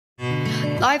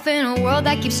Life in a world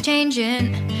that keeps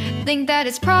changing. Think that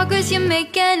it's progress you're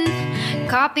making.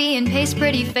 Copy and paste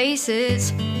pretty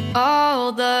faces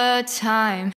all the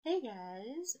time. Hey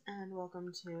guys, and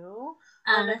welcome to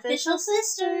Unofficial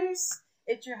Sisters.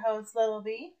 It's your host, Little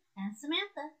B. And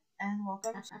Samantha. And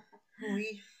welcome.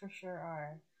 We for sure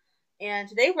are. And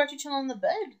today we're actually chilling on the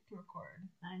bed to record.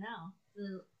 I know. It's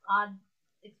an odd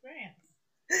experience.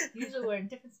 Usually we're in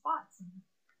different spots.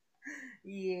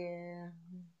 Yeah.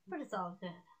 But it's all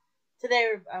good.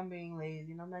 Today I'm being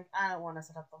lazy, and I'm like, I don't want to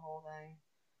set up the whole thing.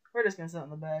 We're just going to sit on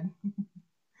the bed.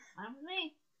 Fine with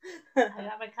me. I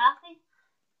got my coffee,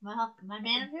 my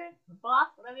manager, my boss,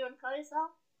 whatever you want to call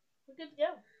yourself. We're good to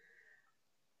go.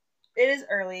 It is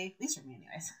early, at least for me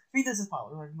anyways. For you, this is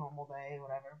probably like a normal day,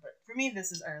 whatever. But for me,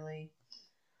 this is early.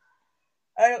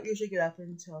 I don't usually get up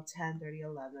until 10:30,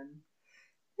 11.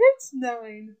 It's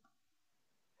 9.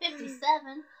 57.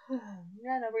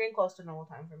 Yeah, no, we're getting close to normal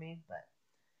time for me, but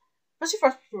especially for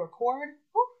us to record.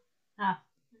 Whew.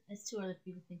 It's too early for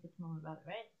you to think at the moment about it,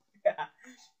 right? Yeah.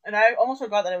 And I almost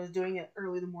forgot that I was doing it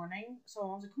early in the morning, so I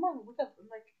was like, come on, wake up. I'm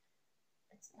like,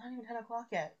 it's not even 10 o'clock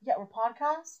yet. Yeah, we're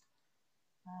podcast?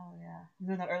 Oh, yeah. I'm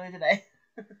doing that early today.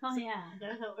 Oh, yeah. I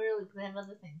gotta go early because I have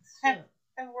other things. I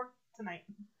have work tonight.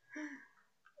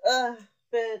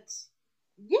 But,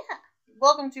 yeah.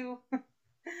 Welcome to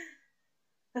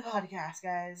the podcast,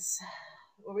 guys,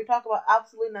 where we talk about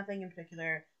absolutely nothing in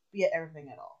particular, be it everything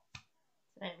at all.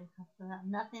 Right, we talk about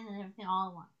nothing and everything all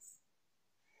at once.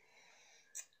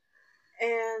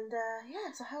 And,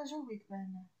 yeah, so how's your week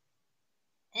been?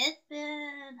 It's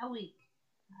been a week.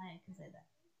 I can say that.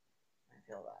 I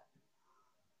feel that.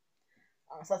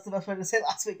 Honestly, that's the best way to say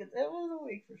last week. It was a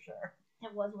week for sure.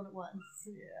 It was what it was.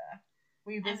 Yeah.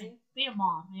 Were you busy? I mean, being a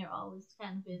mom, you're always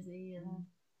kind of busy. And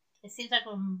it seems like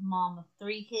I'm a mom of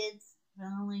 3 kids, but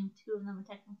only 2 of them are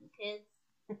technically kids.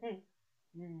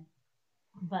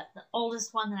 But the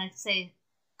oldest one that I'd say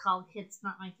called kid's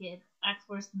not my kid acts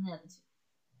worse than the other 2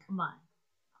 combined.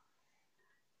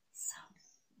 So,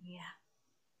 yeah.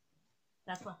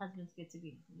 That's what husbands get to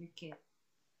be, your kid.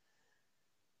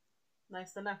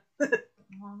 Nice to know.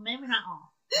 Well, maybe not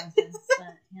all husbands,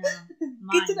 but, you know,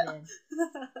 mine did.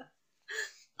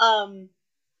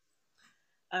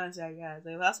 I'm sorry, guys.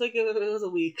 Like, last week it was a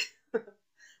week.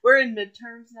 We're in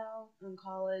midterms now in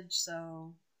college,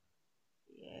 so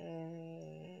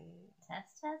yay.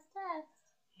 Test.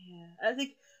 Yeah, I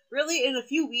think really in a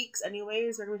few weeks,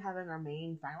 anyways, we're gonna be having our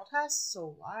main final test.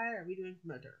 So why are we doing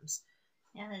midterms?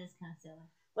 Yeah, that is kind of silly.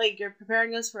 Like, you're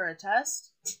preparing us for a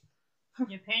test.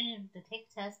 You're preparing to take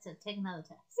a test to take another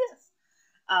test. Yes.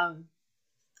 I'm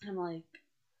like,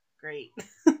 great.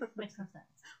 Makes no sense.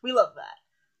 We love that.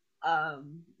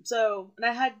 So, and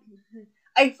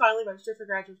I finally registered for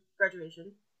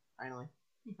graduation. Finally.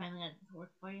 You finally got it to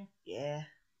work for you? Yeah.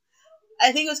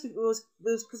 I think it was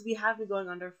because we have been going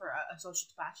under for a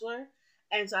associate's bachelor,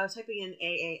 and so I was typing in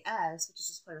AAS, which is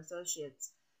just plain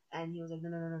associates, and he was like,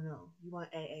 no, you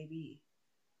want AAB.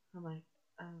 I'm like,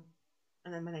 oh.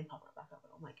 And then my name popped back up,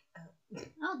 and I'm like, oh.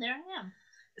 Oh, there I am.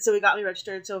 So we got me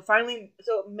registered. So finally,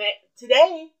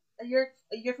 today, a year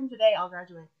from today, I'll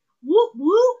graduate. Whoop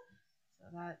whoop. So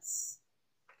that's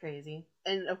crazy.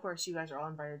 And of course, you guys are all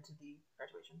invited to the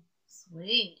graduation.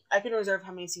 Sweet. I can reserve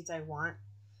how many seats I want.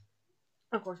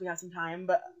 Of course, we have some time,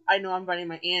 but I know I'm inviting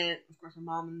my aunt, of course, my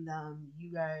mom and them,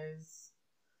 you guys,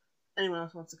 anyone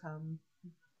else wants to come.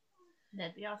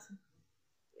 That'd be awesome.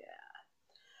 Yeah.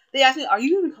 They asked me, are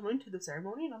you going to be coming to the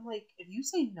ceremony? And I'm like, if you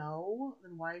say no,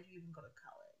 then why did you even go to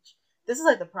college? This is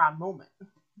like the proud moment.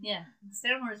 Yeah. The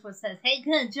ceremony is what says, hey,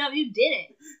 good job, you did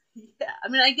it. Yeah. I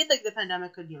mean, I get like the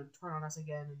pandemic could, turn on us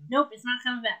again. And Nope, it's not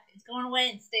coming back. It's going away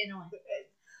and staying away.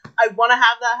 I want to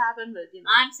have that happen, but,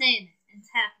 I'm saying it. It's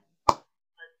happening.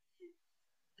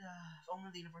 If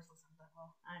only the universe listened that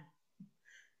well. I know.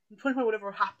 In 2020 would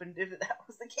ever happened if that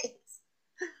was the case.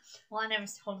 Well, I never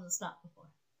told it to stop before.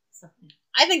 So,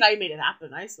 I think I made it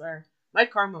happen, I swear. My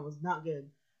karma was not good.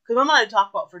 Because Mom and I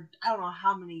talked about for, I don't know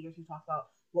how many years we talked about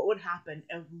what would happen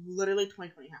if literally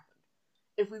 2020 happened.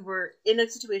 If we were in a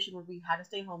situation where we had to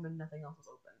stay home and nothing else was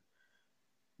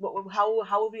open.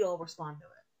 How would we all respond to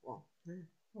it? Well,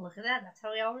 look at that. That's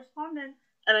how we all responded.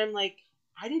 And I'm like,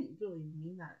 I didn't really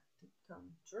mean that to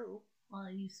come true. Well,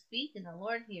 you speak and the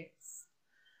Lord hears.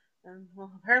 And,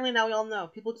 well, apparently now we all know.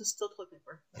 People just steal toilet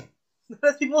paper.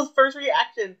 That's people's first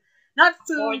reaction. Not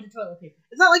food. Or the toilet paper.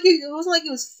 It's not like it wasn't like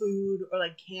it was food or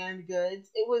like canned goods.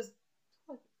 It was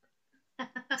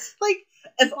like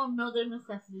people know their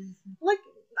necessities. Like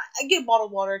I get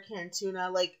bottled water, canned tuna,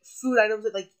 like food items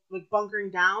that like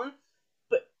bunkering down.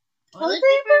 But toilet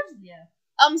paper? Yeah.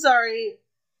 I'm sorry.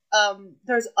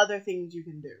 there's other things you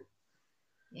can do.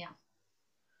 Yeah.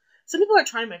 Some people are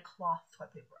trying to make cloth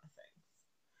toilet paper a thing.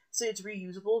 So it's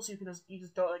reusable, so you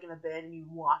just throw it like in a bin and you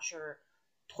wash your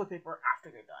toilet paper after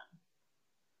you're done.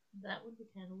 That would be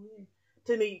kind of weird.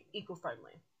 To be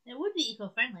eco-friendly. It would be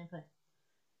eco-friendly, but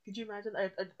could you imagine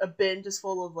a bin just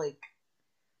full of like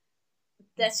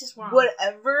that's just wrong.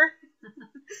 Whatever.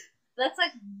 That's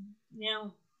like,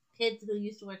 kids who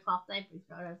used to wear cloth diapers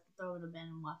would have to throw it in the bin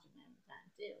and wash them every time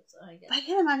too. So I guess. But I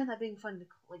can't imagine that being fun to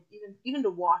like even to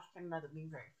wash. I can't imagine that being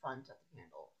very fun to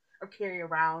handle or carry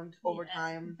around over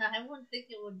time. I wouldn't think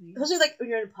it would be. Especially like when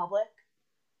you're in public.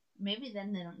 Maybe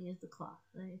then they don't use the cloth.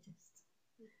 They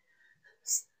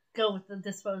just go with the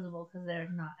disposable because they're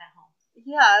not at home.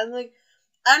 Yeah, and like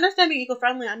I understand being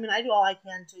eco-friendly. I mean, I do all I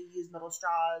can to use metal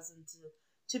straws and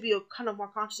to be kind of more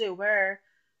consciously aware.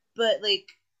 But like,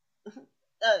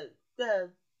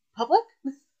 the public.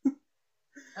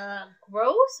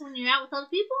 Gross when you're out with other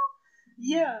people.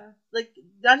 Yeah, like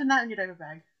imagine that in your diaper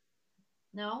bag.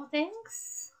 No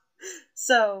thanks.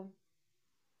 So,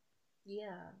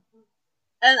 yeah,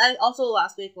 and I also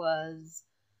last week was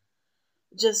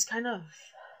just kind of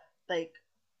like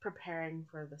preparing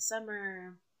for the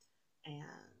summer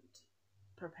and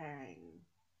preparing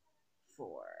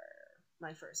for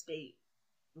my first date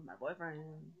with my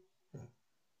boyfriend.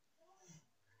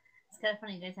 It's kind of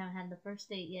funny you guys haven't had the first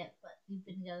date yet, but you've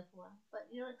been together for a while. But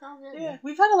it's all good. Yeah,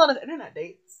 we've had a lot of internet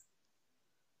dates.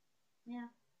 Yeah,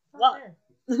 it's all good.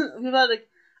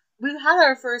 we've had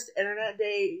our first internet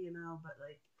date, but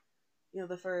like,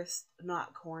 the first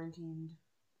not quarantined,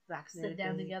 vaccinated. Sit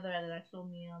down date. Together at an actual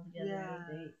meal together. Yeah.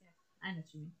 Date. I know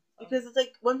what you mean. Because it's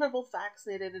like when we're both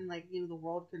vaccinated and like the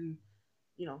world can,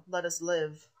 let us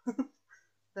live,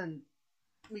 then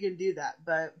we can do that.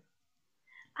 But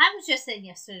I was just saying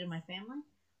yesterday to my family,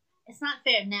 it's not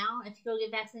fair now. If you go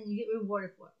get vaccinated, you get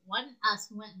rewarded for it. One of us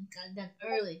went and got it done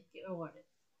early, get rewarded.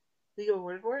 You get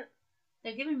rewarded for it?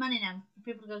 They're giving money now for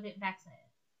people to go get vaccinated.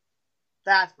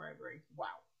 That's bribery.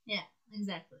 Wow. Yeah,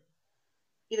 exactly.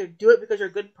 Either do it because you're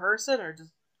a good person or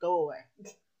just go away.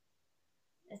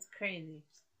 It's crazy.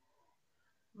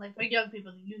 Like for young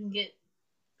people, you can get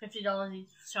 $50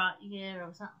 each shot you get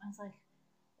or something. I was like,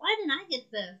 why didn't I get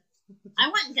this?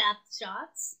 I went and got the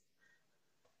shots.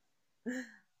 But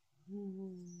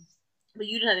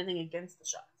you didn't have anything against the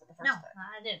shots at the first time. No,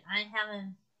 I didn't. I have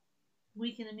a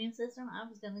weakened immune system. I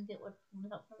was going to get what would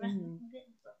help prevent me from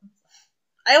getting something.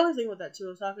 I always think about that too. I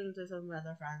was talking to some of my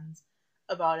other friends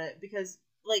about it because,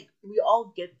 like, we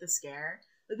all get the scare.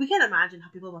 Like, we can't imagine how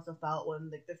people must have felt when,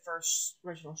 like, the first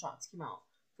original shots came out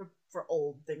for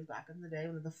old things back in the day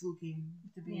when the flu came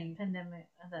to be. Yeah, pandemic,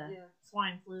 the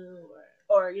swine flu,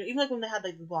 or even like when they had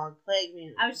like the bubonic plague. I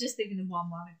mean, I was just thinking of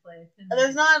bubonic plague.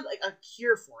 There's not like a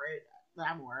cure for it that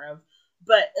I'm aware of,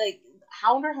 but like,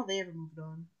 I wonder how they ever moved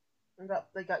on.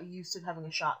 They got used to having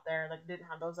a shot there. Like, didn't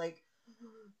have those like,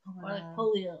 or like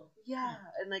polio. Yeah,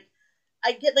 and like,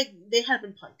 I get like they had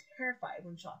been probably terrified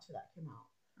when shots for that came out.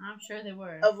 I'm sure they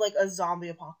were. Of like a zombie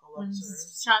apocalypse. When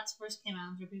shots first came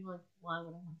out, there were people like, why would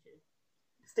I want to?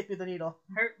 Stick me with the needle.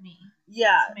 Hurt me.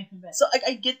 Yeah. To make me better. So like,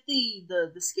 I get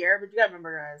the scare, but you gotta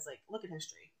remember, guys, like, look at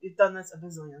history. We've done this a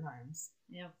bazillion times.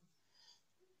 Yep.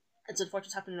 It's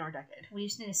unfortunate happened in our decade. We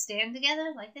just need to stand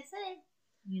together, like they say.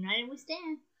 United we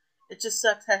stand. It just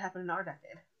sucks that it happened in our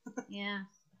decade. Yeah.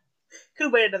 Could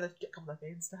have waited another couple of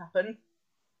decades to happen.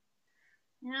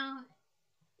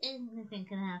 Anything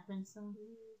can happen, so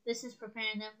this is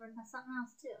preparing them for something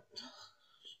else too.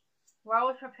 We're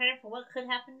always preparing for what could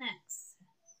happen next.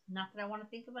 Not that I want to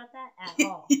think about that at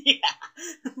all. Yeah.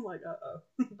 I'm like,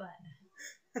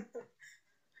 But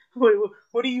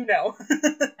what do you know?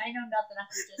 I know nothing. I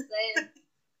was just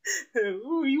saying.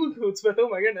 Ooh, you and Smith. Oh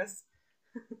my goodness.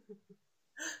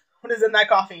 What is in that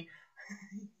coffee?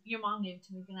 Your mom gave it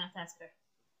to me. You're gonna have to ask her.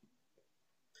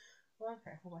 Well,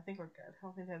 okay. Well, I think we're good. I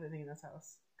don't think they have anything in this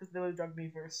house because they would have drugged me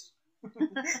first.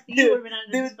 You would have been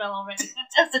under the spell already.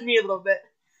 Tested me a little bit.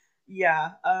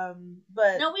 Yeah.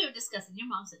 But no, we were discussing. Your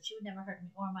mom said she would never hurt me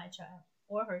or my child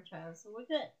or her child, so we're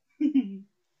good.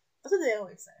 That's what they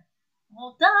always say.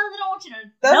 Well, duh, they don't want you to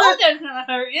know they're gonna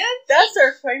hurt you. That's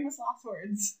their famous last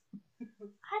words. I'd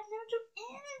never do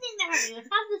anything to hurt you.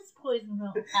 Have this poison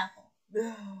apple.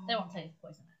 They won't tell you to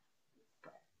poison it.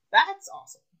 That's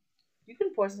awesome. You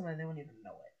can poison someone and they won't even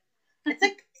know it. It's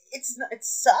like it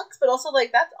sucks, but also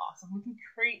like that's awesome. We can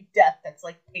create death that's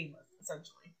like painless,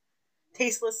 essentially,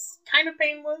 tasteless, kind of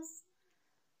painless.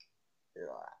 Ugh.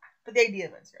 But the idea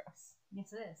of it's gross.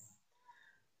 Yes, it is.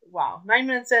 Wow, 9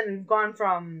 minutes in, we've gone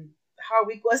from how our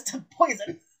week was to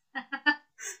poison.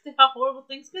 To how horrible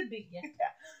things could be. Yeah.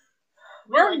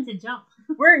 We like to jump.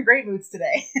 We're in great moods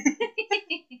today.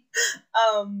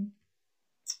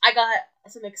 I got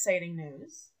some exciting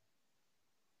news.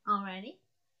 Alrighty.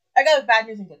 I got bad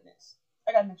news and good news.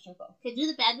 I got a mixture of both. Okay, do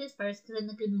the bad news first, because then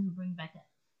the good news will bring back up.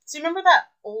 So you remember that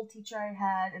old teacher I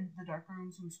had in the dark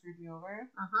rooms who screwed me over?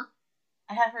 Uh-huh.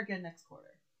 I had her again next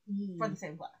quarter for the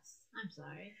same class. I'm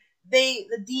sorry.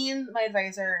 The dean, my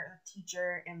advisor,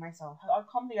 teacher, and myself had all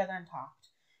come together and talked.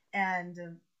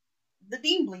 And the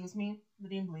dean believes me. The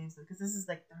dean believes it because this is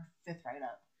like their 5th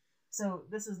write-up. So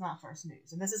this is not first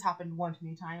news. And this has happened one too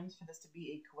many times for this to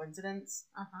be a coincidence.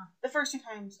 Uh-huh. The first 2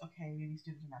 times, okay, maybe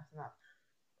students are messing up.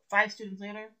 5 students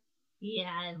later,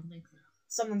 yeah, I don't think so.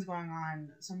 Something's going on.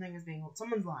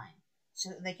 Someone's lying.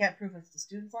 So they can't prove it's the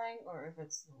student's lying or if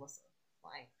it's Melissa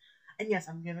lying. And yes,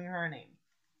 I'm giving her a name.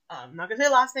 I'm not gonna say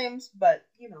last names, but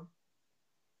you know,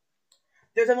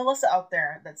 there's a Melissa out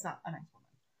there that's not a nice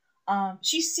woman.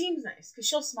 She seems nice because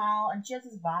she'll smile and she has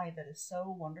this vibe that is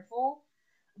so wonderful.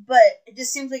 But it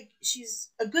just seems like she's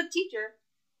a good teacher.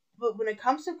 But when it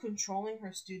comes to controlling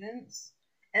her students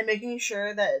and making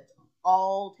sure that it's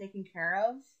all taken care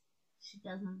of, she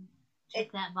doesn't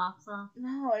check that box off.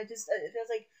 No, it feels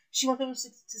like she wants people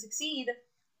to succeed.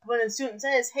 When a student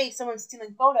says, "Hey, someone's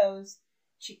stealing photos,"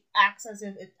 she acts as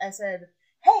if I said,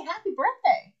 "Hey, happy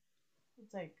birthday."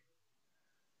 It's like,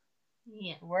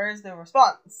 yeah, where's the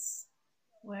response?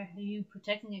 Where are you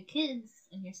protecting your kids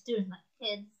and your students, not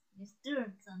kids, your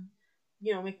students, and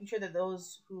making sure that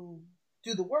those who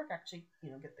do the work actually,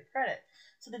 get the credit.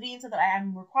 So the dean said that I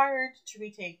am required to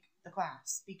retake the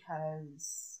class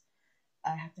because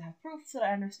I have to have proof so that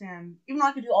I understand. Even though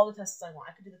I could do all the tests I want,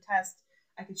 I could do the test.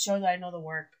 I could show that I know the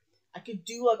work. I could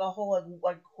do like a whole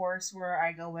like course where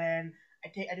I go in, I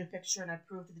do a picture and I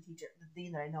prove to the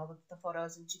dean that I know the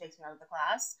photos, and she takes me out of the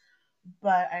class.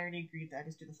 But I already agreed that I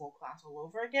just do the full class all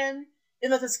over again.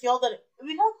 And that's a skill that it'd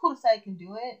be kind of cool to say I can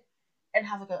do it and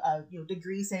have like a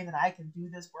degree saying that I can do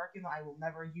this work, even though I will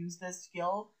never use this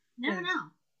skill. Never know.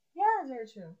 Yeah, very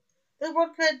true. The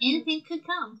world anything could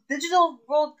come. Digital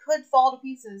world could fall to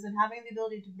pieces, and having the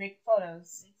ability to make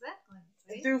photos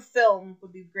through film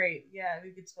would be great. Yeah, it'd be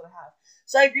a good skill to have.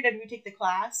 So I agreed I'd retake the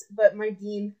class, but my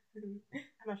dean, I'm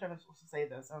not sure if I'm supposed to say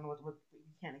this. I don't know what you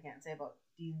can and can't say about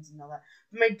deans and all that.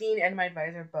 But my dean and my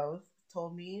advisor both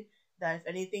told me that if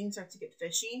anything starts to get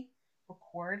fishy,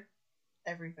 record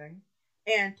everything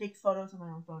and take photos of my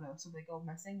own photos. So if they go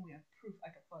missing, we have proof I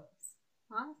got photos.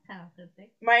 Well, that's kind of a good thing.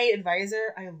 My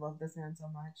advisor, I love this man so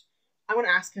much. I'm going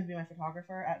to ask him to be my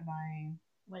photographer at my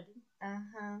wedding.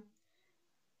 Uh-huh.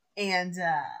 And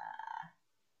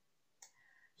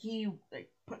he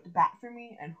put the bat for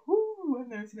me, and I've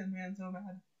never seen that man so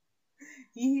mad.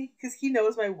 Because he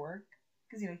knows my work.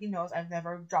 Because he knows I've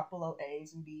never dropped below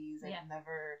A's and B's. I've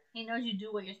never. He knows you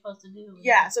do what you're supposed to do.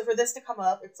 Yeah. So for this to come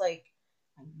up, it's like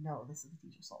I know this is a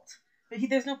teacher's fault, but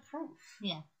there's no proof.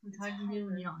 Yeah, it's hard to do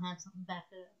when you don't have something back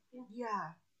up.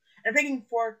 Yeah. And I'm taking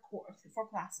 4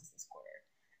 classes this quarter.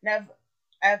 And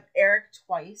I have Eric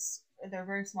twice. They're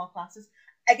very small classes.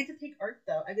 I get to take art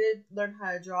though. I get to learn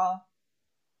how to draw.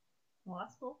 Well,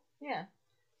 that's cool. Yeah.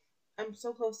 I'm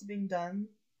so close to being done.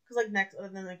 Because next, other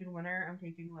than in winter, I'm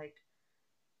taking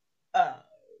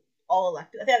all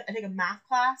elective. I take a math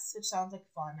class, which sounds like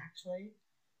fun actually.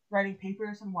 Writing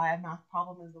papers on why a math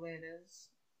problem is the way it is.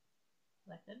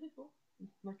 That could be cool.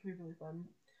 That could be really fun.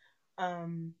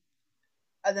 And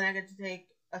then I get to take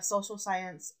a social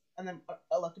science and then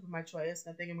elective of my choice.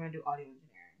 And I think I'm going to do audio engineering.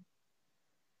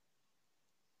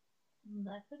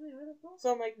 That could be really cool.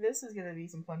 So I'm like, this is going to be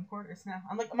some fun quarters now.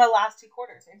 I'm my last 2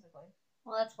 quarters, basically.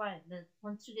 Well, that's why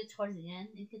once you get towards the end,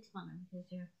 it gets funner because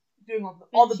you're doing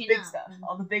all the big stuff.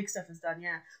 All the big stuff is done,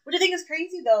 yeah. Which I think is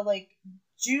crazy, though.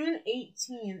 June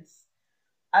 18th,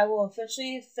 I will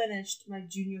officially finish my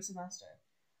junior semester.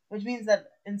 Which means that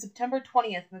in September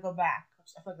 20th, we go back.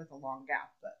 Which I feel like that's a long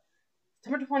gap, but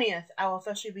September 20th, I will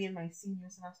officially be in my senior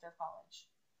semester of college.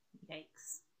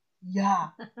 Yikes. Yeah.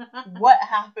 What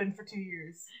happened for 2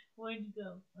 years? Where'd you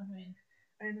go?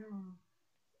 I know.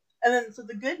 And then, so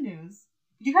the good news,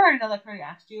 you kind of already know that I already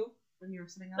asked you when you were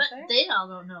sitting out there. But they all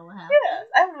don't know what happened. Yeah,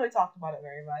 I haven't really talked about it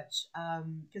very much,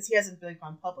 because he hasn't really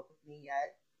gone public with me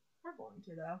yet. We're going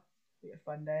to, though. It'll be a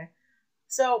fun day.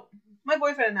 So, my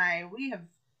boyfriend and I, we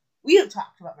have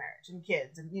talked about marriage and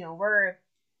kids, and, we're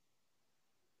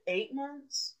 8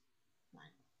 months?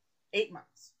 8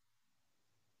 months.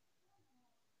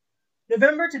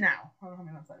 November to now. I don't know how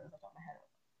many months that is off the top of my head.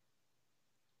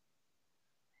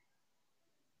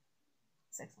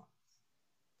 6 months.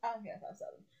 Oh, yeah, I thought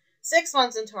 7. 6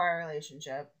 months into our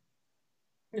relationship,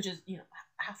 which is,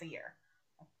 half a year.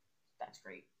 That's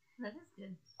great. That is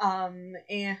good.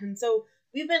 And so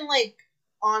we've been like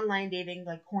online dating,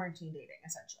 like quarantine dating,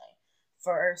 essentially,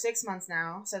 for 6 months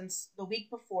now, since the week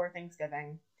before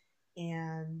Thanksgiving.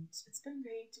 And it's been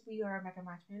great. We are mega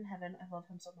match made in heaven. I love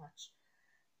him so much.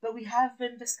 But we have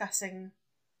been discussing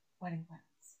wedding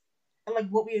plans and like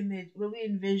what we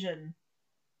envision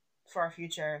for our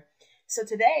future. So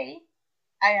today,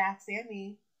 I asked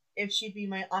Sammy if she'd be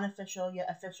my unofficial yet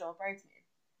official bridesmaid.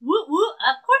 Woo woo!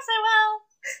 Of course I will.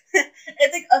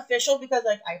 It's like official because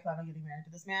like I plan on getting married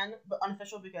to this man, but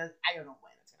unofficial because I don't know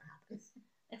when it's gonna happen.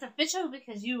 It's official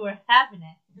because you were having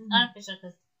it. It's unofficial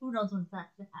because who knows when it's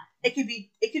actually happening.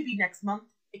 It could be next month.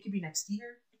 It could be next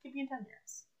year. It could be in 10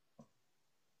 years.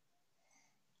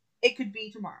 It could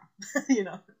be tomorrow. You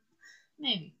know.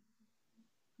 Maybe.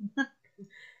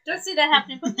 Don't see that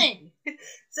happening, but maybe.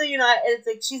 So you know, it's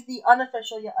like she's the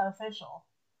unofficial yet official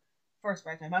first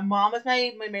bridesmaid. My mom is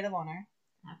my maid of honor.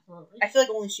 Absolutely. I feel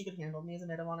like only she could handle me as a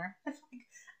maid of honor. I feel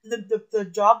like the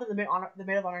job that the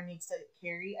maid of honor needs to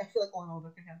carry, I feel like only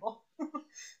Olga can handle.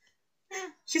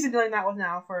 She's been doing that with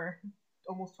now for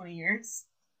almost 20 years.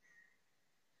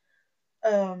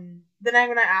 Then I'm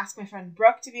gonna ask my friend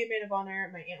Brooke to be a maid of honor,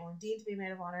 my Aunt Lundine to be a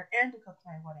maid of honor, and to cook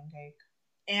my wedding cake.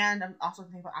 And I'm also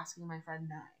thinking about asking my friend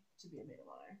Nye to be a maid of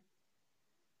honor.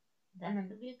 That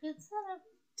could be a good setup.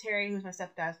 Terry, who's my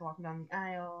stepdad, is walking down the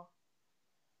aisle.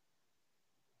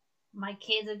 My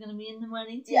kids are gonna be in the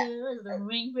wedding too, Yeah. as the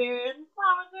ring bearer and the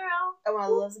flower girl. I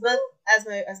want Elizabeth as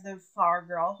the flower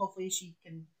girl. Hopefully she's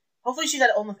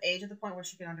at almost age at the point where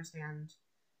she can understand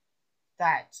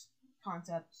that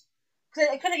concept. Cause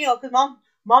I kind of, you know, because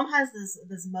mom has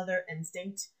this mother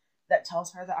instinct that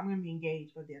tells her that I'm gonna be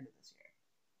engaged by the end of this year.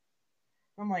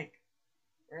 I'm like,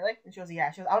 really? And she goes,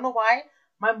 yeah. She goes, I don't know why.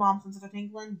 My mom sends such a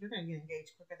tinkling. You're gonna get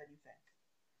engaged quicker than you think.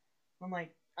 I'm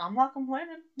like, I'm not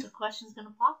complaining. The question's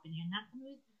gonna pop, and you're not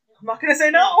gonna. I'm not gonna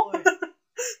say no.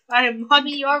 I am not. I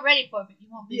mean, you are ready for it, but you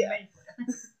won't be ready for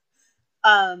it.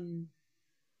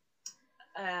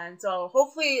 And so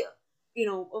hopefully, you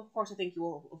know, of course, I think you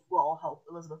will help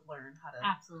Elizabeth learn how to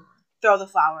Absolutely throw the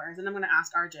flowers, and I'm gonna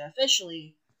ask RJ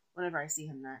officially whenever I see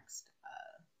him next,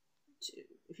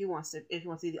 if he wants to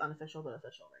be the unofficial but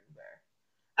official ring bearer.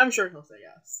 I'm sure he'll say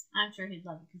yes. I'm sure he'd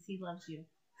love it because he loves you.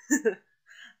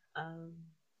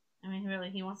 I mean, really,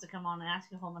 he wants to come on and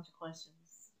ask you a whole bunch of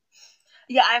questions.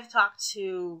 Yeah, I've talked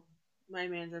to my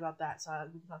manager about that, so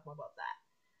we can talk more about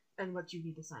that and what you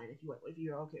need to sign if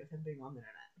you're okay with him being on the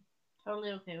internet.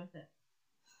 Totally okay with it.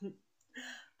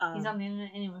 He's on the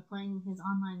internet anyway, playing his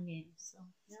online games, so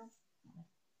you know.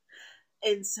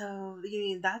 And so, I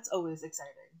mean, that's always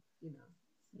exciting, you know.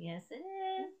 Yes, it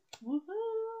is.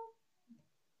 Woohoo!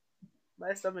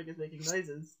 My stomach is making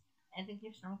noises. I think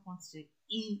your stomach wants to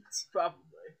eat. Probably.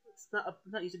 It's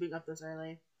not used to being up this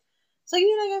early. So,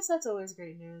 you know, I guess that's always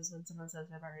great news when someone says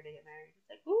they're ready to get married. It's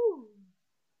like, ooh.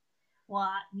 Well,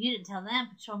 you didn't tell them,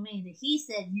 but show me that he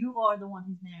said you are the one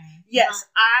who's married. Yes,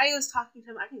 I was talking to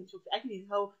him. I can even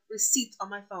tell receipts on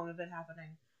my phone of it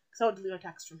happening. Because I would delete a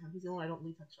text from him. He's the only one I don't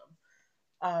delete text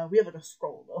from. We have like a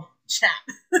scroll though. Chat.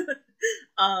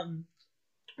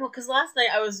 Well, because last night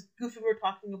I was goofy. We were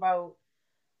talking about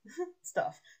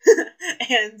stuff.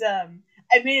 And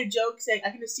I made a joke saying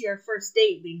I can just see our first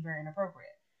date being very inappropriate.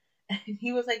 And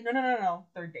he was like, no.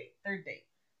 Third date. And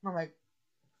I'm like,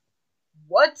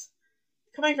 what?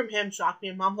 Coming from him shocked me,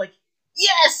 and Mom's like,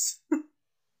 yes!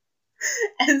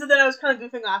 And so then I was kind of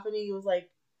goofing off, and he was like,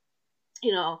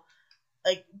 he's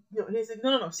like,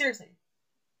 no, seriously.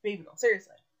 Baby girl,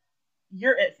 seriously.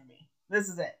 You're it for me. This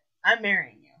is it. I'm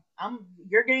marrying you.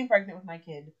 You're getting pregnant with my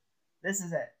kid. This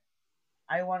is it.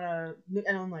 I wanna,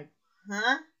 and I'm like,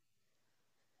 huh?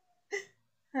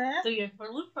 So you're for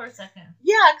a loop for a second.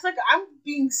 Yeah, because like I'm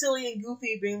being silly and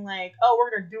goofy, being like, "Oh,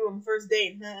 we're gonna do it on the first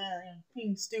date,"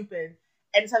 being stupid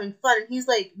and just having fun. And he's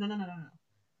like, "No."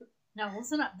 No,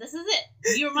 listen up. This is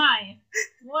it. You're mine.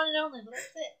 One and only. But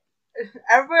that's it.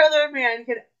 Every other man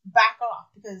can back off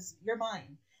because you're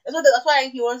mine. That's why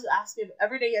he always asks me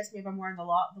every day. He asks me if I'm wearing the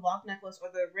lock necklace or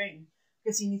the ring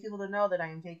because he needs people to know that I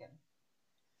am taken.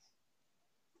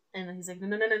 And then he's like,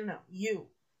 "No.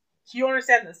 You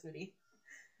understand this, sweetie."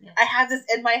 Yes. I have this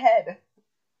in my head.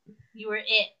 You were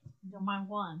it. You're my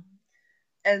one.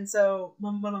 And so, I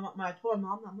told my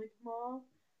mom, I'm like, Mom,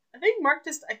 I think Mark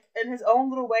just, in his own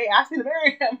little way, asked me to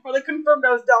marry him, or they confirmed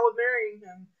I was done with marrying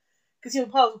him. Because he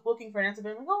was looking for an answer,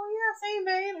 being like, oh yeah, same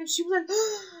babe. And she was like,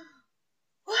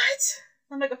 what?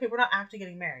 I'm like, okay, we're not actually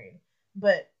getting married.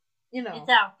 But, you know. It's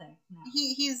out there. No.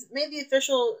 He's made the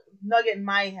official nugget in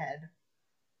my head.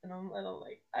 And I'm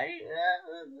like, I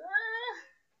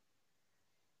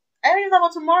don't even know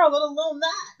about tomorrow, let alone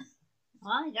that.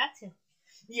 Well, you got to.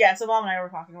 Yeah, so Mom and I were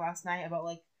talking last night about,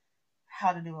 like,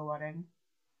 how to do a wedding.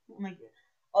 Like,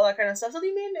 all that kind of stuff. So,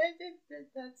 you mean,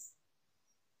 that's...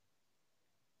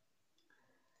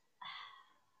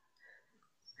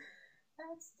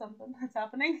 That's something that's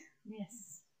happening.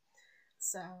 Yes.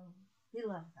 So, we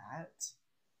love that.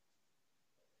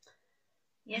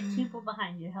 You have people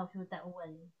behind you to help you with that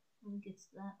wedding. When it gets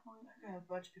to that point. I got a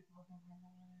bunch of people helping me with my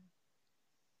wedding.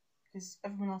 Because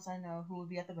everyone else I know who would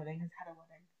be at the wedding has had a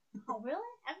wedding. Oh,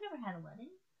 really? I've never had a wedding.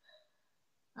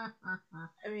 I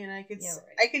mean, I could Yeah,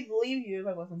 right. I could believe you if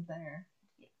I wasn't there.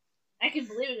 I can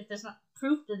believe it if there's not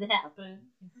proof that it happened.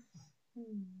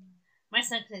 My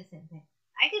son said the same thing.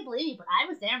 I can believe you, but I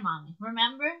was there, Mommy.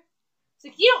 Remember? It's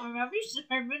like, you don't remember. You should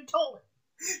have been told it.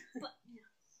 But,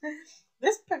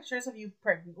 This pictures of you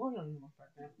pregnant. Well, you don't even look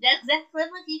pregnant. that's exactly.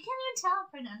 I'm like, you can't even tell I'm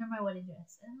pregnant under my wedding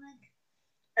dress. And I'm like,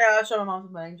 And I showed my mom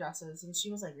some wedding dresses, and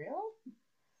she was like, really?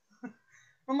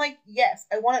 I'm like, yes.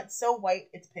 I want it so white,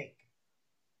 it's pink.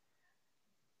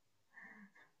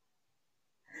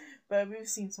 But we've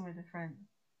seen so many different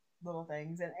little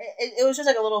things, and it was just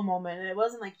like a little moment, and it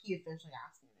wasn't like he officially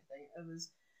asked me anything. It was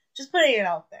just putting it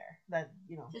out there that,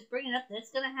 you know. just bring it up.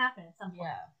 It's gonna happen at some point.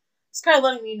 Yeah. It's kind of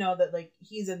letting me know that, like,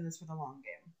 he's in this for the long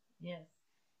game. Yes.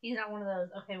 He's not one of those,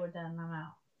 okay, we're done, I'm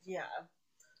out. Yeah.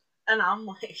 And I'm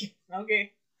like,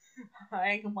 okay. I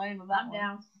ain't complaining with that I'm one.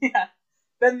 down. Yeah.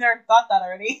 Been there, thought that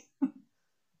already.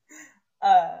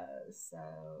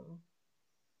 So...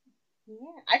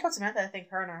 Yeah. I told Samantha I think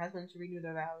her and her husband should renew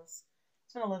their vows.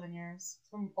 It's been 11 years. It's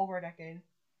been over a decade.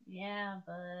 Yeah,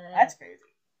 but... That's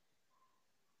crazy.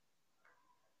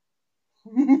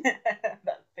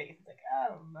 That face, like, I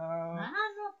don't know. I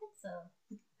don't think so.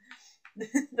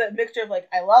 That mixture of, like,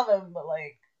 I love him, but,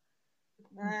 like,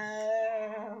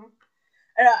 and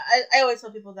I always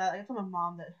tell people that, like, I told my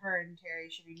mom that her and Terry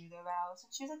should renew their vows,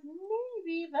 and she's like,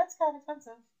 maybe, but that's kind of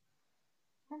expensive.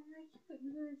 I'm like,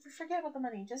 forget about the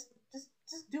money, just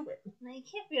do it. No, you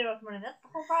can't figure out money. That's the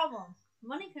whole problem.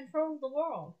 Money controls the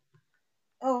world.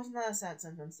 Oh, isn't that a sad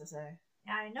sentence to say?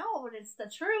 I know, but it's the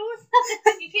truth.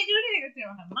 You can't do anything if you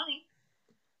don't have money.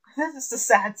 That's just a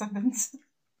sad sentence.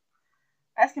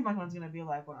 Ask him my one's gonna be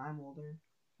like when I'm older.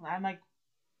 When I'm like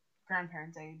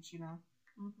grandparents' age, you know.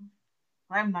 Mm-hmm.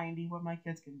 When I'm 90, what my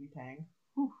kids can be paying.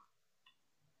 Whew.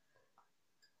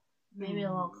 Maybe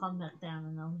it'll all come back down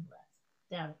and they'll be less.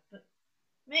 Doubt it, but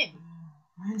maybe.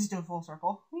 I just do a full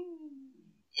circle.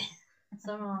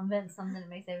 Someone will invent something that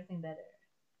makes everything better.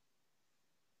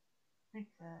 Like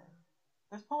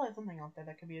there's probably something out there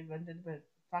that could be invented, but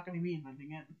it's not gonna be me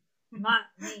inventing it.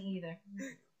 Not me either.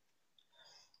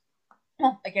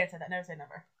 Well, I can't say that. Never say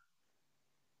never.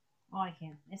 Oh, I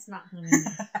can. It's not gonna be me.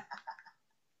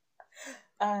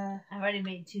 I already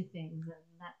made 2 things,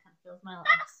 and that kind of fills my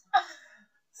life.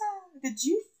 Did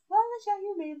you? Well, yeah,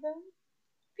 you made them.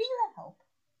 But you had help.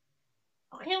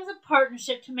 Okay, it was a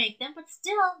partnership to make them, but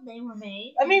still, they were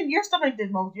made. I mean, your stomach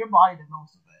did most. Your body did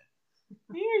most of it.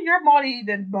 Your body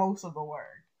did most of the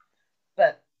work.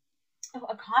 But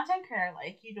a content creator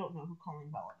like you don't know who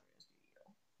Colleen Ballinger is,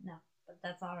 do you? No, but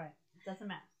that's all right. It doesn't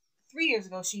matter. 3 years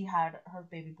ago, she had her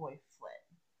baby boy Flit.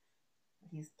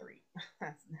 He's 3.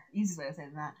 That's the easiest way of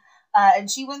saying that. And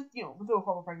she went, through a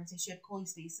horrible pregnancy. She had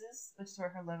cholestasis, which is where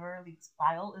her liver leaks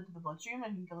bile into the bloodstream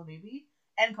and can kill a baby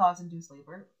and cause induced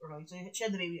labor early. So she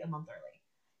had the baby a month early.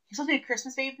 He was supposed to be a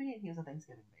Christmas baby, and he was a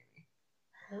Thanksgiving baby.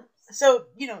 Oops. So,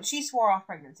 she swore off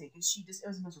pregnancy because it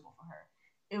was miserable for her.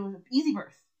 It was an easy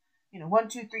birth. 1,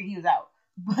 2, 3, he was out.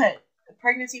 But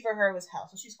pregnancy for her was hell,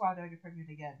 so she swore I'd never get pregnant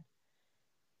again.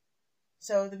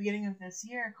 So, at the beginning of this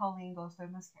year, Colleen goes through a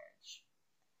miscarriage.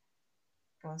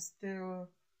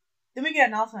 Then we get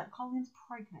an announcement, Colleen's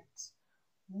pregnant.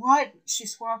 What? She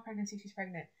swore off pregnancy, she's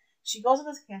pregnant. She goes on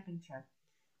this camping trip,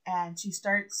 and she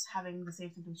starts having the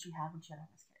same symptoms she had when she had a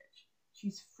miscarriage.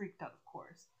 She's freaked out, of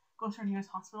course. Goes to her nearest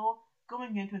hospital,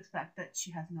 going in to expect that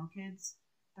she has no kids.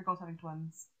 They're both having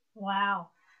twins.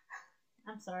 Wow.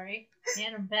 I'm sorry. You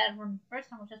had a bad one first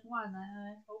time with just one.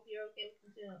 I hope you're okay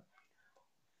with the 2.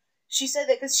 She said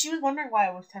that because she was wondering why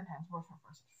it was 10 times worse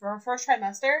for her first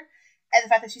trimester, and the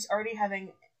fact that she's already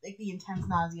having the intense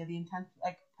nausea, the intense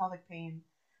pelvic pain,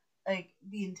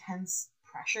 the intense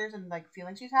pressures and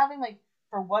feelings she's having.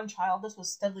 For one child, this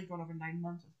was steadily growing over 9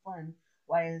 months of fun.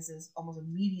 Why is this almost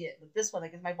immediate with this one?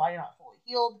 Is my body not fully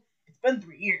healed? It's been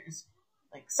 3 years.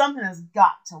 Something has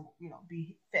got to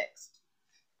be fixed.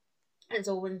 And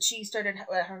so when she started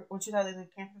when she was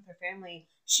at camp with her family,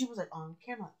 she was on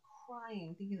camera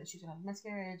crying, thinking that she was gonna have a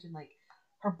miscarriage and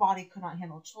her body could not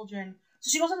handle children. So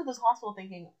she goes into this hospital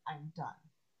thinking, I'm done.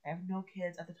 I have no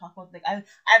kids. I have to talk about, like,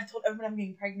 I've told everyone I'm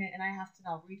getting pregnant, and I have to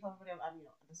now retell everybody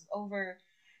this is over.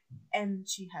 And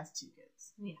she has 2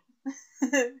 kids. Yeah.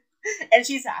 And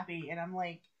she's happy, and I'm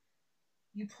like,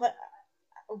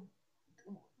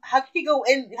 how can you go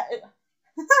in?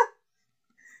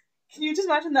 Can you just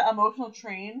imagine the emotional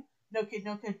train? No kid,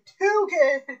 2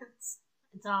 kids.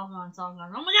 It's all gone. Oh my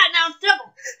god, now it's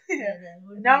double. Yeah.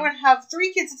 Now I'm gonna have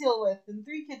 3 kids to deal with, and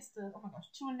 3 kids to, oh my gosh,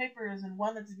 2 in diapers and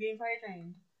 1 that's being fire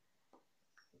trained.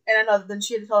 And I know then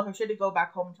she had to go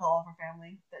back home and tell all of her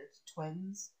family that it's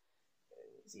twins.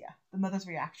 Yeah, the mother's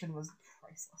reaction was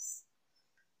priceless.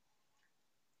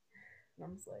 And I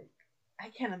was like, I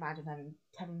can't imagine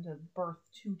having to birth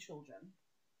 2 children.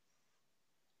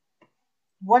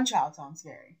 1 child sounds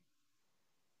scary.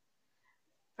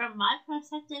 From my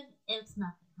perspective, it's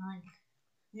nothing. Like,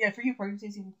 yeah, for you, pregnancy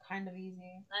seemed kind of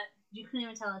easy. You couldn't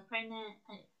even tell I was pregnant.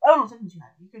 No, symptoms you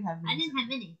had. You could have. I didn't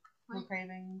have any. No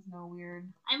cravings, no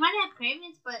weird. I might have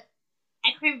cravings, but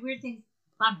I crave weird things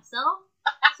by myself.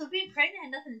 So being pregnant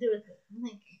had nothing to do with it. I'm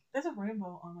like, there's a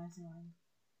rainbow on my ceiling.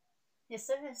 Yes,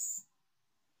 there is.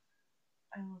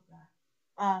 I love that.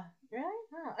 Really?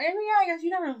 No. I mean, yeah, I guess you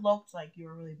never looked like you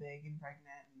were really big and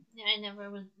pregnant. Yeah, I never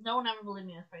was. No one ever believed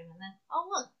me I was pregnant. Then, oh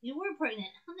look, you were pregnant.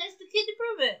 There's the kid to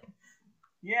prove it.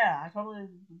 Yeah, I totally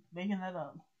making that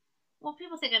up. Well,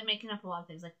 people think I'm making up a lot of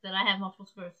things, like that I have multiple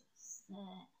sclerosis.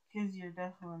 Because you're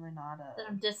definitely not that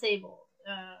I'm disabled.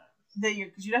 Because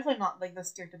you're definitely not like the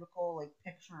stereotypical like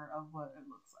picture of what it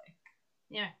looks like.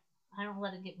 Yeah, I don't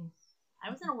let it get me.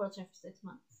 I was in a wheelchair for 6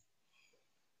 months.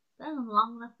 That was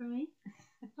long enough for me.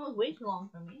 That was way too long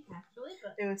for me, actually.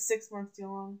 But it was 6 months too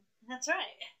long. That's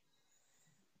right.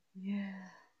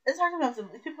 Yeah, it's hard to know. Some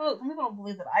people don't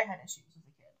believe that I had issues as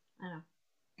a kid. I know.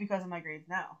 Because of my grades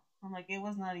now. I'm like, it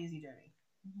was not an easy journey.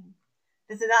 Mm-hmm.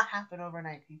 This did not happen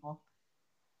overnight, people.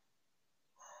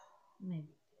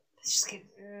 Maybe. Just kidding.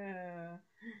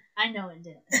 I know it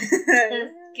did. Just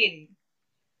kidding.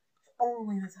 If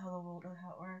only that's how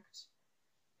it worked.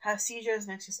 How seizures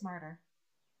makes you smarter.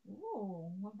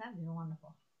 Ooh, wouldn't that be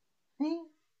wonderful? Hmm?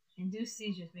 Induced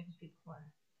seizures making people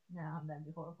smarter. No, that'd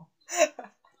be horrible.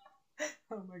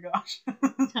 Oh my gosh.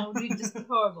 That would be just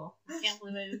horrible. I can't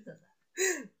believe I even said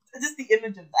that. Just the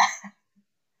image of that.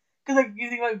 Because, like, you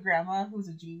think about Grandma, who's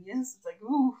a genius. It's like,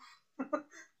 ooh.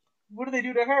 What did they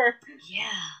do to her? Yeah,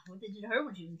 what did they do to her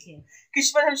when she was a kid?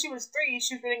 Because by the time she was 3,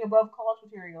 she was reading above college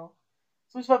material.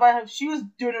 So by the time she was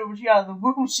doing it when she got out of the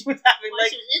womb, she was having, when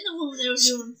she was in the womb, they were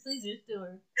doing seizures to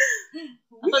her.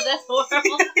 Oh, that's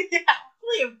horrible. Yeah.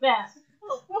 You're bad.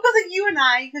 Well, because like you and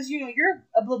I, because you're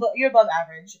above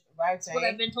average, I would say. That's what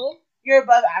I've been told. You're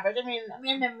above average. I mean,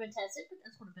 I've never been tested, but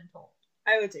that's what I've been told.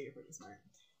 I would say you're pretty smart.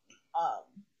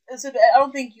 And so I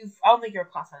don't think you're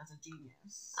classified as a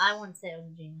genius. I wouldn't say I was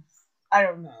a genius. I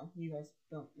don't know. You guys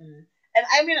don't. And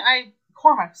I mean,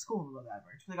 core my school was above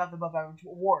average. They got the above average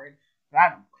award, but I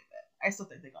don't believe it. I still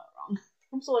think they got it wrong.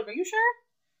 I'm still like, are you sure?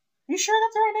 You sure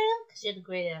that's the right name? Because you had a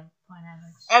grade point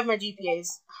average. I have my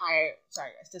GPAs higher.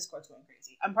 Sorry guys, Discord's going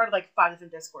crazy. I'm part of like 5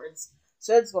 different Discords,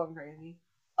 so it's going crazy.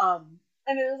 And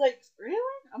it was like, really?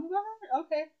 I'm above average?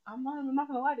 Okay, I'm not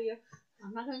gonna lie to you.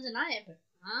 I'm not gonna deny it, but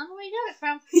I don't know where you got it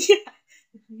from. Yeah,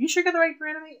 you sure got the right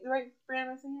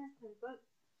parameters in here?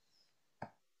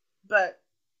 But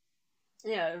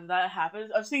yeah, if that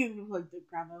happens, I was thinking of people like the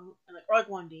Grandma and like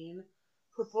Wandine,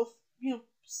 who are both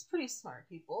pretty smart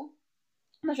people.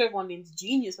 I'm not sure if Wandine's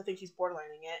genius, but I think she's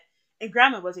borderlining it. And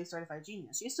Grandma was a certified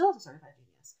genius. She still is a certified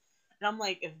genius. And I'm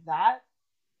like, if that,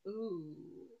 ooh,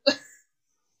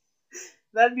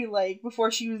 that'd be like before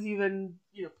she was even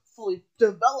fully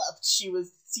developed. She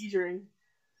was seizuring.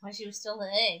 When she was still an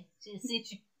egg, she was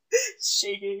seizuring.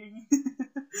 Shaking.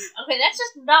 Okay, that's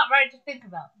just not right to think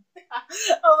about.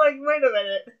 I'm like, wait a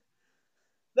minute.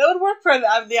 That would work for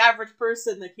the average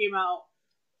person that came out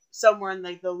somewhere in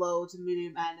like the low to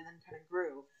medium end and then kind of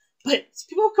grew. But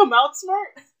people come out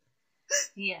smart?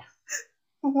 Yeah.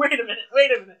 Wait a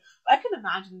minute. I can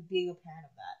imagine being a parent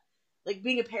of that. Like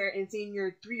being a parent and seeing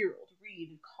your 3-year-old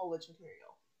read college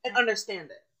material and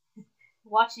understand it.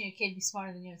 Watching your kid be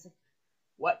smarter than you. It's like,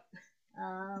 what?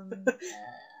 I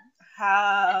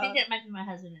think that might be my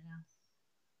husband right now.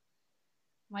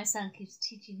 My son keeps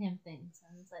teaching him things,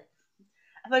 and it's like,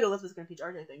 I feel like Elizabeth's gonna teach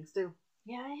RJ things too.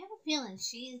 Yeah, I have a feeling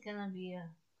she's gonna be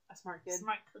a smart kid,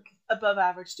 smart cookie, above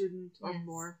average student or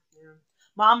more. Yeah.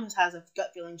 Mom has a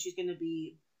gut feeling she's gonna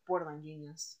be borderline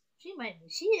genius. She might be.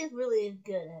 She is really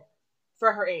good at it.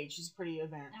 For her age, she's pretty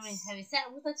advanced. I mean, have you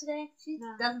sat with her today? She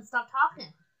doesn't stop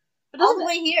talking. But all the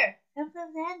way here. She was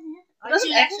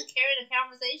actually carrying a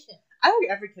conversation. I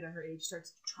think every kid at her age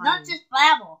starts trying. Not just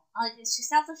babble. Like, she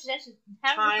sounds like she's actually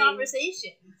having a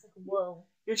conversation. It's like, whoa.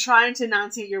 You're trying to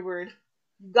enunciate your word.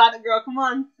 You got it, girl. Come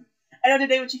on. I know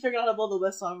today when she figured out how to blow the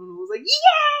whistle, everyone was like,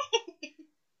 "Yeah!"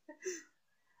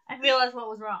 I realized what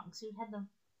was wrong. She had the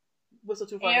whistle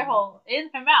too far. Air hole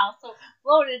in her mouth, so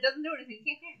blowing it doesn't do anything. You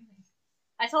can't hear anything.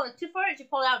 I told her too far, and she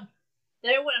pulled out.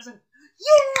 There it went. I was like,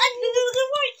 "Yeah, I did it good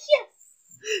work. Yes."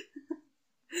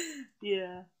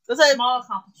 Yeah. Those are small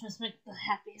accomplishments make the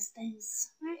happiest things.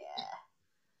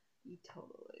 Yeah.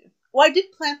 Totally. Well, I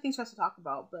did plan things for us to talk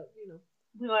about, but you know.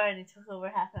 We already took over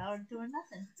half an hour doing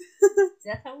nothing.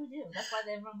 That's how we do. That's why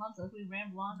everyone loves us. We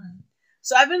ramble on. And...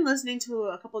 So I've been listening to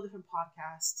a couple of different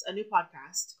podcasts, a new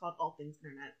podcast called All Things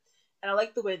Internet. And I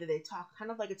like the way that they talk,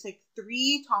 kind of like it's like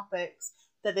 3 topics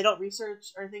that they don't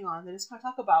research or anything on. They just kind of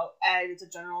talk about, and it's a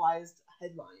generalized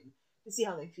headline to see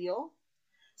how they feel.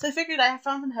 So I figured I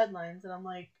found some headlines, and I'm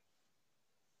like,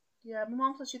 yeah, my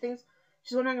mom says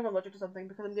she's wondering if I'm allergic to something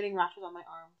because I'm getting rashes on my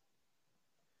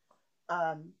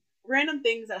arm. Random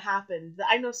things that happened that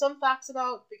I know some facts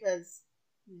about because,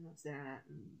 you know, it's the internet.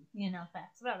 And, you know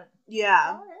facts about it.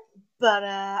 Yeah. But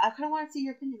I kind of want to see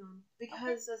your opinion on it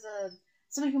because as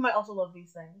somebody who might also love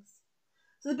these things.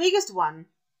 So the biggest one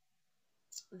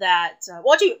that,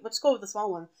 well, actually, let's go with the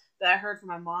small one that I heard from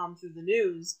my mom through the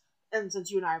news, and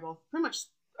since you and I are both pretty much,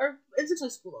 are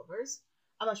essentially schoolovers.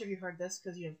 I'm not sure if you heard this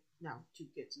because you have now 2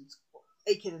 kids in school,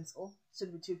 a kid in school, soon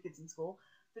to be 2 kids in school,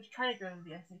 but you're trying to go into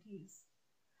the SATs.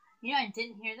 Yeah, I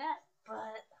didn't hear that, but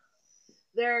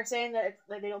they're saying that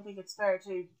they don't think it's fair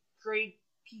to grade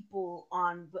people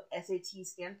on the SAT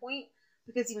standpoint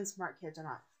because even smart kids are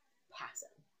not passing.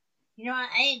 You know what?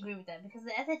 I agree with that because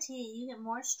the SAT, you get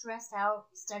more stressed out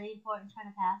studying for it and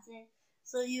trying to pass it,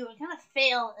 so you kind of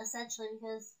fail essentially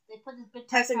because they put this big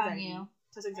pressure on you.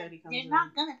 Test anxiety comes in. You're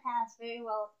not gonna pass very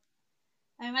well.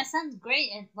 I mean, my son's great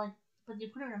at but you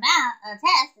put him in a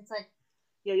test, it's like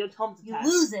you'll tell him to you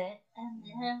lose it, and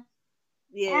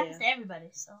it happens to everybody.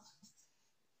 So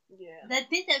yeah, I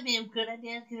think that'd be a good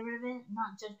idea to get rid of it,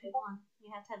 not judge people on.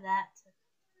 You have to have that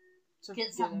to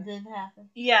get something good to happen.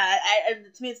 Yeah,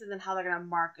 and to me, it's then how they're gonna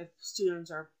mark if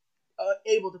students are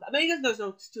able to. I mean, I guess there's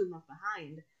no student left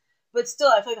behind, but still,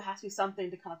 I feel like there has to be something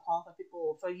to kind of qualify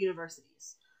people for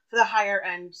universities, for the higher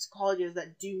end colleges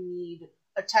that do need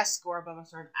a test score above a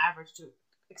certain average to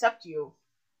accept you.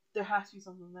 There has to be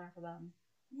something there for them.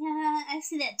 Yeah, I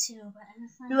see that too, but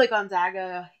I feel like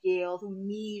Gonzaga, Yale, who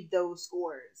need those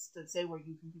scores to say where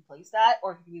you can be placed at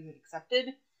or if you can be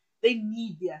accepted. They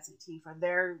need the SAT for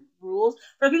their rules.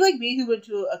 For people like me who went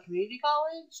to a community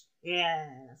college, yeah,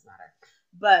 that's matter.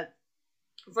 But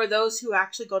for those who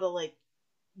actually go to like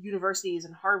universities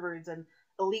and Harvards and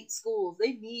elite schools,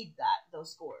 they need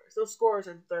those scores. Those scores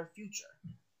are their future.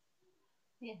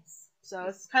 Yes. So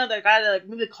it's kind of like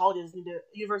maybe the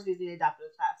universities need to adapt a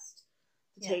test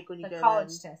to take when you go the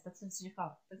college test. That's what you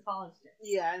call it. The college test.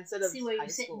 Yeah, instead of see where you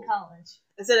sit in college.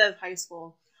 Instead of high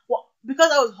school. Well,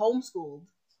 because I was homeschooled.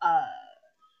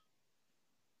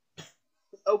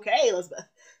 Okay, Elizabeth.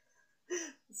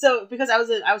 So because I was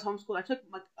homeschooled, I took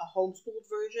like a homeschooled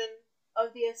version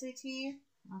of the SAT.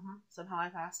 Somehow I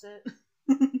passed it.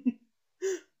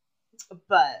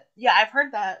 But yeah, I've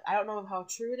heard that. I don't know how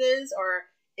true it is, or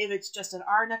if it's just in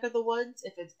our neck of the woods.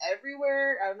 If it's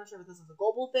everywhere, I'm not sure if this is a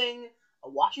global thing, a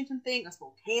Washington thing, a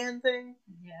Spokane thing.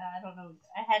 Yeah, I don't know.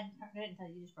 I didn't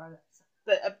until you just brought it up. So.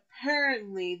 But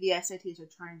apparently the SATs are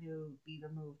trying to be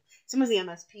removed. Some of the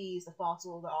MSPs, the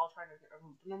fossil, they're all trying to get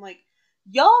removed. And I'm like,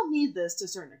 y'all need this to a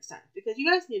certain extent because you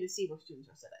guys need to see where students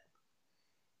are sitting.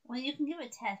 Well, you can give a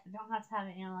test, but don't have to have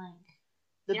it in your like.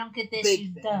 You don't get this,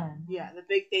 you're done. Yeah, the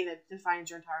big thing that defines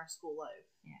your entire school life.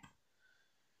 Yeah.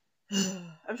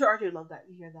 I'm sure RJ would love that.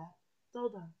 You hear that? It's all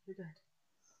done. You're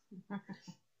good.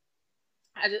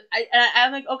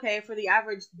 I'm like, okay, for the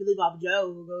average Billy Bob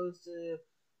Joe who goes to,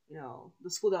 you know, the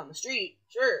school down the street,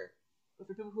 sure. But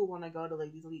for people who want to go to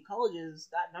like these elite colleges,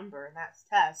 that number and that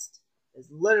test is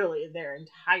literally their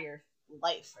entire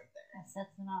life right there. That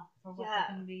sets them up for what they're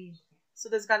going to be. So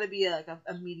there's got to be a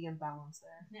medium balance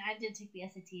there. Yeah, I did take the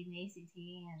SAT and the ACT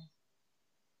and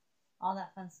all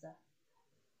that fun stuff.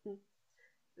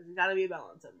 There's got to be a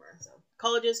balance somewhere. So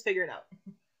colleges, figure it out.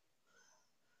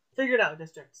 Figure it out,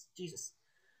 districts. Jesus.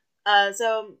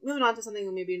 So moving on to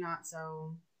something maybe not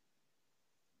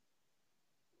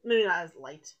as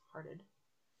light-hearted.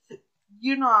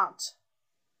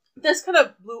 This kind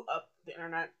of blew up the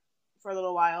internet for a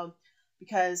little while.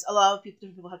 Because a lot of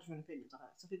different people have different opinions on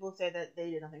it. Some people say that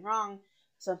they did nothing wrong.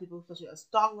 Some people, especially as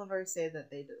dog lovers, say that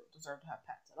they don't deserve to have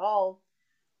pets at all.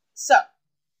 So,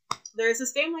 there is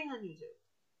this family on YouTube.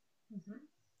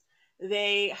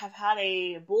 They have had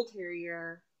a bull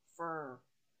terrier for,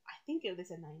 I think they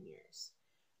said 9 years.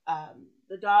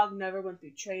 The dog never went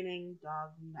through training.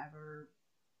 Dog never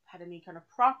had any kind of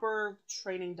proper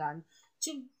training done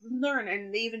to learn.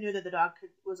 And they even knew that the dog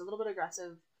was a little bit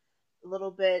aggressive, a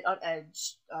little bit on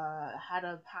edge, had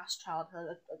a past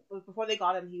childhood. Before they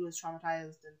got him, he was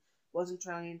traumatized and wasn't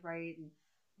trained right. And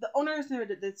the owners never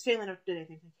did, this family never did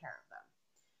anything to take care of them.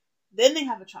 Then they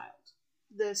have a child.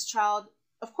 This child,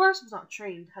 of course, was not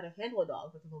trained how to handle a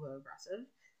dog that's a little bit aggressive,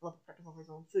 a little protective of his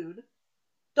own food.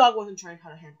 Dog wasn't trained how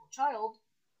to handle a child.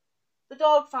 The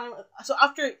dog finally, so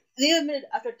they admitted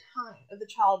after time of the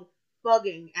child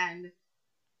bugging and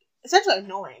essentially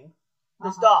annoying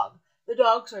this dog, the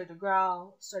dog started to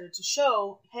growl, started to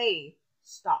show, hey,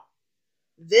 stop.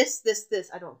 This,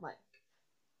 I don't like.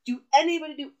 Do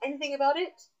anybody do anything about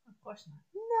it? Of course not.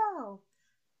 No.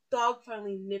 Dog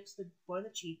finally nips the boy in the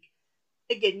cheek.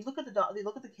 Again, you look at the dog, you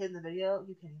look at the kid in the video,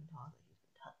 you can't even tell that he's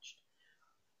been touched.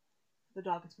 The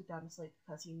dog gets put down to sleep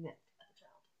because he nipped at the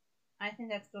child. I think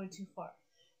that's going too far.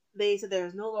 They said there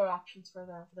was no lower options for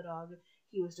the dog.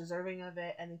 He was deserving of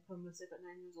it, and they put him to sleep at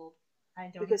 9 years old.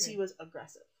 I don't because agree. he was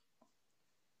aggressive.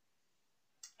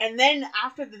 And then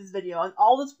after this video and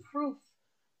all this proof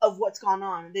of what's gone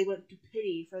on, they went to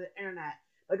pity for the internet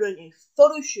by doing a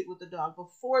photo shoot with the dog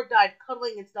before it died,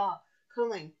 cuddling its dog,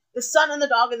 cuddling. The son and the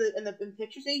dog in the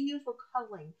pictures they used were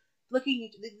cuddling, licking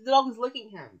each. The dog was licking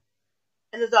him,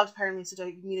 and the dog's apparently such a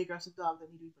mean, aggressive dog that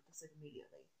he would put to sleep immediately.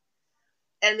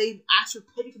 And they asked for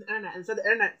pity from the internet, and so the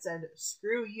internet said,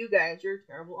 "Screw you guys, you're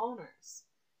terrible owners."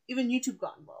 Even YouTube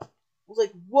got involved. It was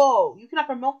like, whoa, you cannot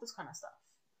promote this kind of stuff.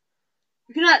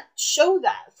 You cannot show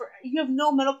that. You have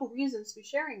no medical reasons to be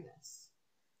sharing this.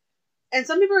 And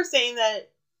some people are saying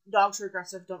that dogs who are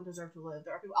aggressive don't deserve to live.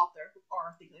 There are people out there who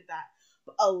are thinking like that.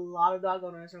 But a lot of dog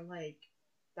owners are like,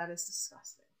 that is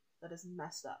disgusting. That is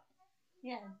messed up.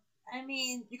 Yeah, I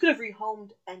mean... You could have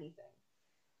rehomed anything.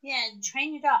 Yeah,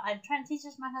 train your dog. I'm trying to teach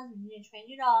this to my husband. You need to train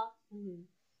your dog. Mm-hmm.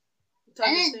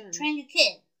 And then train your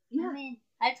kid. Yeah. I mean,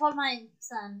 I told my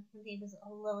son, when he was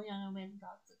a little young and we had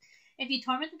dogs, if you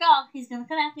torment the dog, he's going to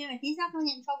come after you, and he's not going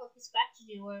to get in trouble if he scratches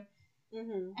you. Or...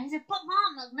 Mm-hmm. And he said, but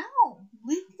Mom, like, no,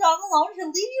 leave the dog alone, he'll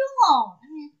leave you alone.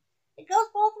 I mean, it goes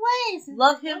both ways.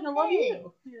 Love him to love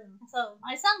you. Yeah. So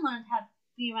my son learned how to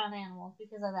be around animals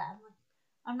because of that.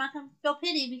 I'm not going to feel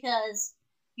pity because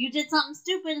you did something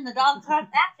stupid and the dog tried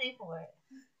to act for it.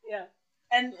 Yeah.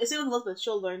 And same with Elizabeth,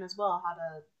 she'll learn as well how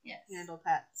to handle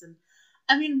pets. And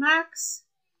I mean, Max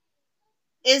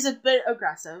is a bit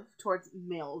aggressive towards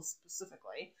males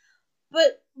specifically,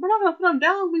 but we're not going to put him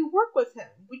down. We work with him.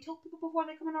 We tell people before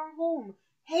they come in our home,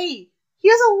 hey, he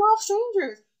doesn't love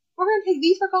strangers. We're going to take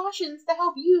these precautions to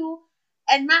help you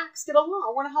and Max get along.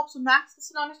 We're going to help so Max gets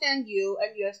to understand you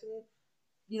and you guys can,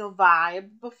 vibe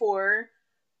before,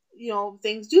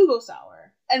 things do go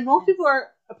sour. And most people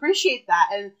appreciate that.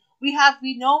 And we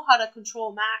know how to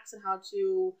control Max and how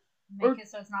to make it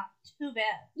so it's not too bad.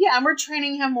 Yeah, and we're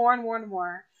training him more and more and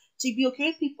more to be okay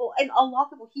with people. And a lot of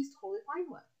people he's totally fine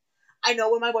with. I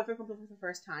know when my boyfriend comes over for the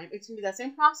first time, it's going to be that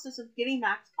same process of getting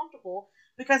Max comfortable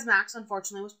because Max,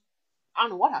 unfortunately, I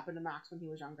don't know what happened to Max when he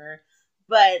was younger,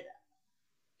 but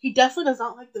he definitely does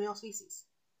not like the male species.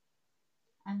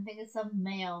 I'm thinking some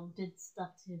male did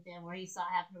stuff to him where he saw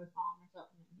it happen with Mom or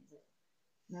something. And he's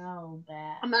like, no,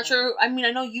 bad. I'm not sure. I mean,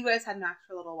 I know you guys had Max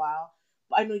for a little while,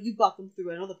 but I know you got them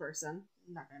through another person.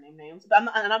 I'm not going to name names, but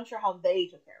I'm sure how they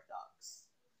took care of dogs.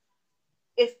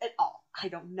 If at all. I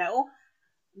don't know.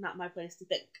 Not my place to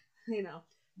think, Yeah.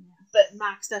 But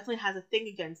Max definitely has a thing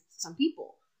against some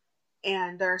people.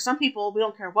 And there are some people, we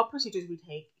don't care what procedures we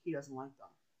take, he doesn't like them.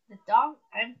 The dog,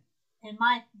 in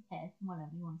my head,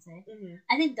 whatever you want to say,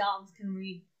 I think dogs can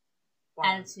read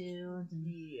attitudes and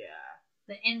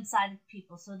the inside of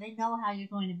people, so they know how you're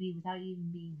going to be without you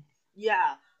even being there.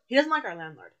 Yeah. He doesn't like our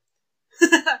landlord.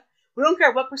 We don't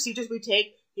care what procedures we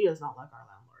take, he does not like our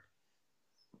landlord.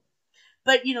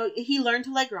 But, he learned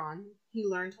to like Ron. He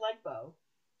learned to like Bo.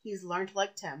 He's learned to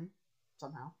like Tim,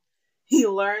 somehow. He's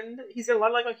going to learn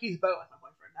to like he's Bo as my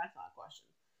boyfriend. That's not a question.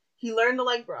 He learned to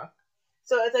like Brooke.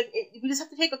 So it's like, we just have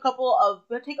to take a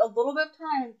little bit of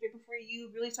time before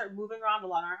you really start moving around a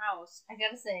lot in our house. I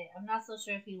gotta say, I'm not so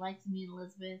sure if he likes me and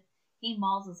Elizabeth. He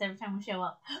mauls us every time we show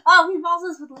up. Oh, he mauls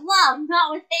us with love,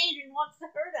 not with hate and wants to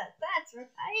hurt us. That's right.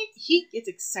 He gets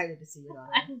excited to see you,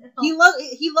 daughter. I know.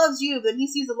 He loves you, then he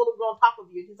sees a little girl on top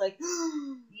of you, and he's like,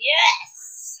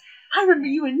 yes! I remember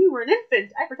you when you were an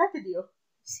infant. I protected you.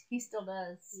 He still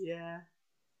does. Yeah.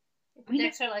 He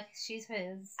protects her like she's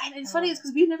his. And it's funny,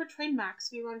 because we never trained Max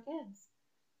to be around kids.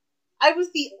 I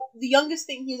was the youngest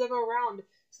thing he was ever around.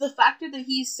 So the fact that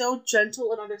he's so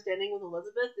gentle and understanding with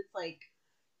Elizabeth, it's like,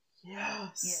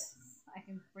 yes. Yes. I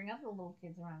can bring up the little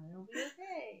kids around and it'll be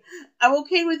okay. I'm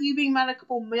okay with you being mad at a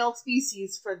couple male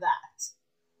species for that.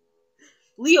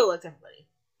 Leo likes everybody.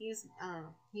 He's, I don't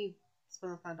know, he's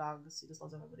one of those kind of dogs. He just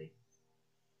loves everybody.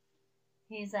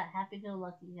 He's that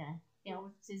happy-go-lucky guy. He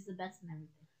always sees the best in everything.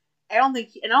 I don't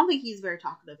think he's very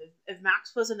talkative. If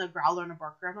Max wasn't a growler and a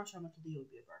barker, I'm not sure how much Leo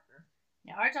would be a barker.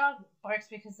 Yeah, our dog barks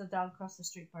because the dog across the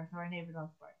street barks, or our neighbor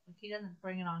dogs bark. Like, he doesn't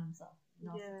bring it on himself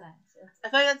most of the time. So I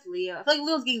feel like that's Leo. I feel like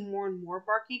Leo's getting more and more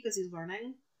barky because he's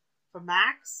learning from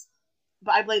Max.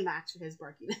 But I blame Max for his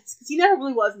barkiness because he never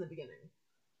really was in the beginning.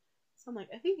 So I'm like,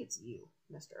 I think it's you,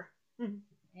 mister. it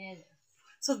is.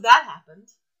 So that happened.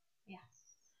 Yeah.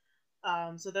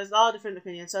 So there's a lot of different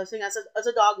opinions. So I was saying, as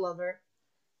a dog lover,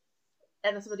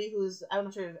 and as somebody who's, I'm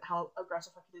not sure how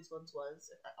aggressive Hercules once was,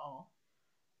 if at all.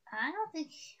 I don't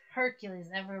think Hercules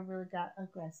ever really got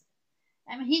aggressive.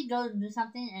 I mean, he'd go and do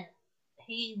something, and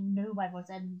he knew my voice.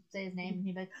 I'd say his name, and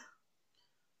he'd be like,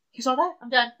 You saw that? I'm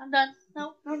done.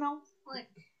 No. Like,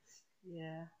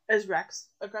 yeah. Is Rex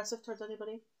aggressive towards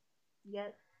anybody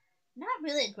yet? not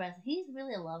really aggressive. He's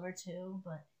really a lover, too,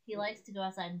 but he likes to go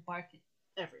outside and bark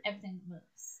at everything that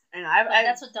moves. And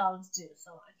that's what dogs do,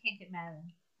 so I can't get mad at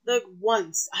him. Like,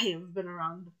 once I have been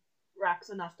around Rex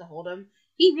enough to hold him,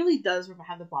 he really does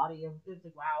have the body of, it's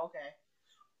like, wow, okay.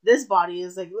 This body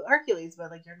is like Hercules,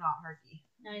 but like, you're not Herky.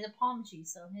 No, he's a Pomchi,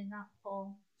 so he's not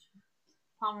full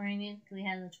Pomeranian, because he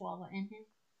has a Chihuahua in him.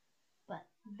 But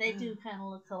they do kind of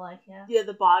look alike, yeah. Yeah,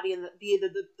 the body and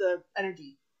the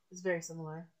energy is very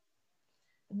similar.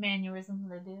 The mannerisms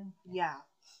they do. Yeah.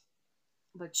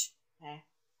 Which,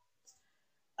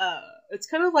 it's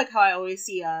kind of like how I always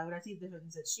see, when I see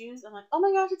different Zit shoes, I'm like, oh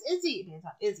my gosh, it's Izzy. I mean, it's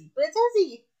not Izzy, but it's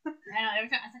Izzy. I know, every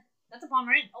time I was like, that's a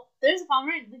Pomeranian. Oh, there's a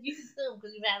Pomeranian. You can still,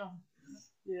 because you've had them.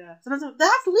 Yeah. Sometimes I'm like,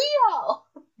 that's Leo!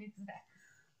 Exactly.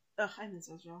 Ugh, I miss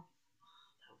Israel.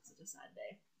 That was such a sad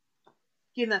day.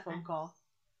 Getting that phone call.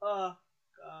 Oh,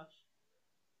 gosh.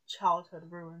 Childhood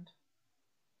ruined.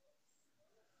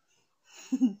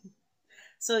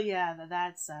 So, yeah,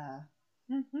 that's, That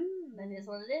is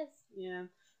what it is. Yeah.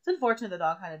 It's unfortunate the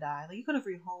dog had to die. Like, you could have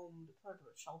rehomed, put it to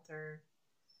a shelter,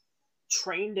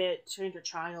 trained your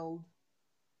child,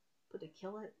 but to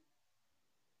kill it?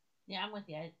 Yeah, I'm with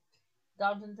you.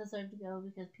 Dog doesn't deserve to go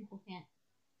because people can't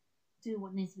do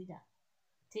what needs to be done.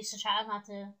 Teach the child not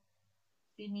to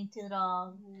be mean to the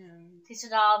dog. Yeah. Teach the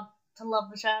dog to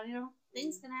love the child.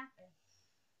 Things can happen.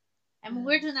 And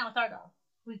we're doing that with our dog.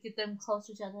 We get them close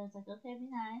to each other. It's like, okay,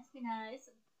 be nice.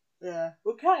 Yeah.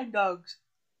 Well, cat and dogs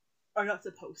are not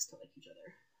supposed to like each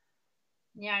other.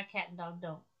 Yeah, our cat and dog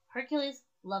don't. Hercules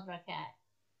loved our cat.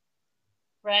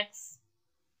 Rex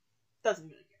Doesn't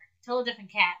really care. totally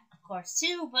different cat, of course,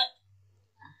 too, but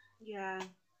Yeah.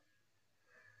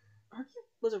 Hercules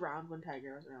was around when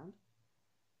Tiger was around.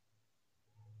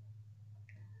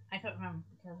 I couldn't remember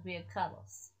because we had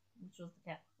Cuddles, which was the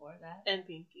cat before that. And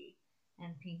Pinky.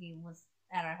 And Pinky was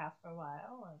at our house for a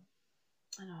while.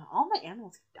 And I know. All my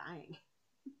animals keep dying.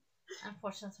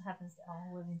 unfortunately, that's what happens to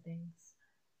all living things.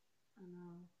 I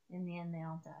know. In the end, they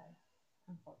all die.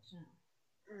 Unfortunately.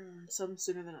 Some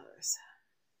sooner than others.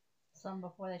 Some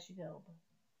before they should go, but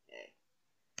Yay.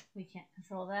 we can't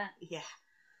control that. Yeah.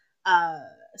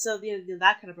 So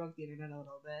that kind of broke the internet a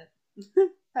little bit.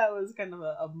 That was kind of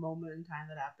a moment in time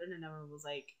that happened, and everyone was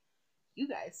like, "You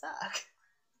guys suck."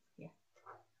 Yeah.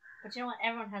 But you know what?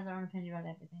 Everyone has their own opinion about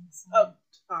everything. So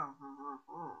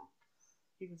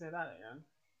You can say that again.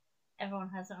 everyone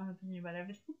has their own opinion about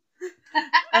everything.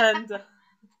 And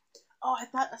I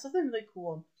thought something really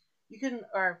cool. You can,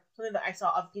 or something that I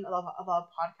saw of a lot of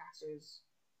podcasters,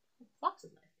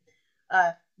 Fox's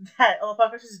Life, that a lot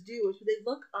of podcasters do is they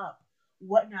look up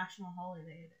what national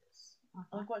holiday it is.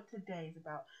 Like what today is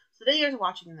about. So today you're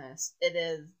watching this, it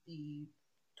is the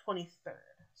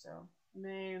 23rd. So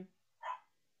May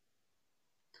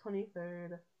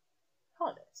 23rd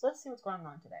holiday. So let's see what's going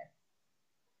on today.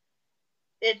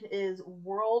 It is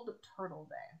World Turtle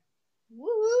Day.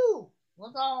 Woo!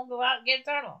 Let's all go out and get a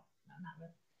turtle. No, not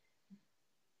really.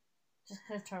 Just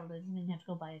because turtle doesn't mean you have to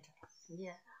go buy a turtle.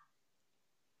 Yeah.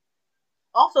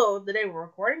 Also, the day we're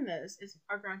recording this is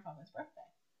our grandfather's birthday.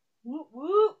 Woo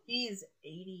woo! He's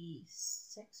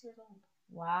 86 years old.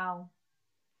 Wow.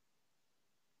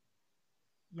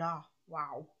 Yeah,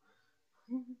 wow.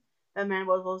 That man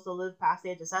was supposed to live past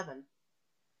the age of 7.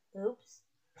 Oops.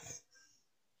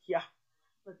 Yeah.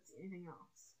 Let's see, anything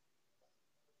else?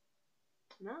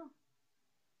 No.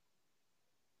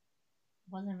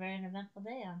 Wasn't a very eventful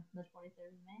day on the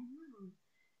 23rd of May.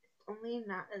 It's only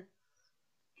not as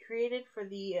created for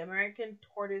the American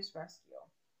Tortoise Rescue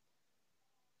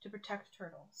to protect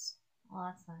turtles. Oh,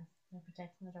 that's nice. They're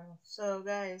protecting the turtles. So,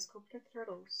 guys, go protect the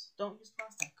turtles. Don't use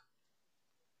plastic.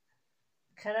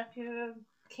 Cut up your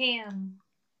can.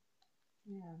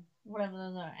 Yeah. Whatever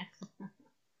those are.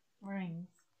 Rings.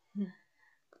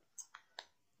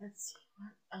 Let's see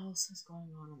what else is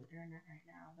going on the internet right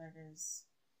now that is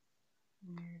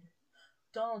weird.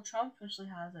 Donald Trump officially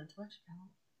has a Twitch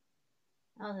account.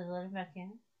 Oh, they let him back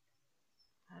in?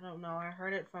 I don't know. I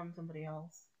heard it from somebody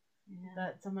else. Yeah.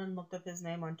 That someone looked up his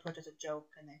name on Twitch as a joke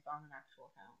and they found an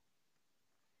actual account.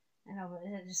 I know, but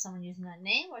is it just someone using that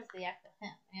name or is it the actual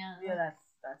him? Yeah,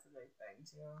 that's a big thing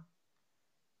too.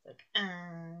 It's like,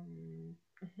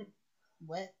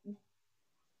 what?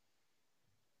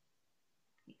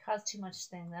 He caused too much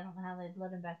things. I don't know how they'd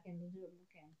let him back in to do it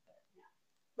again, but yeah.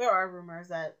 There are rumors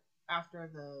that after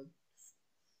the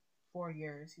 4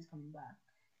 years, he's coming back.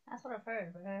 That's what I've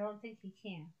heard, but I don't think he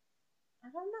can. I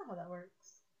don't know how that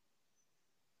works.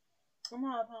 I'm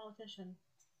not a politician.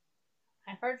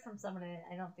 I've heard from somebody that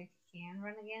I don't think he can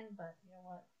run again, but you know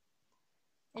what?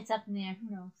 It's up in the air. Who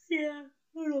knows? Yeah,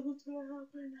 who knows what's gonna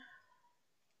happen.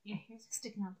 Yeah, here's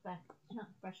sticking out the back. Did you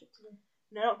not brush it today?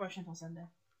 No, I don't brush until Sunday.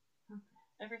 Okay.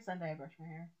 Every Sunday I brush my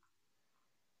hair.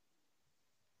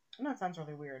 I know it sounds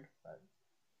really weird, but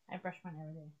I brush mine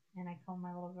every day, and I comb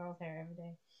my little girl's hair every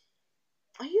day.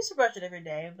 I used to brush it every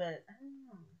day, but I don't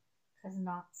know. Cause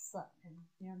knots suck, and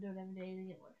you don't do it every day, they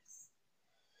get worse.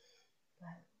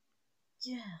 But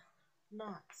yeah,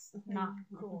 knots. Not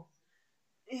cool.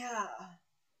 Yeah.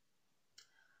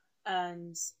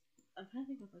 And I'm trying to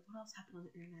think of like what else happened on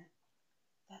the internet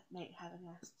that might have an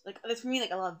asked. Like for me,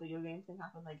 like a lot of video game thing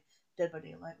happened. Like Dead by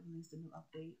Daylight released a new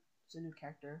update, so a new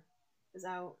character is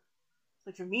out.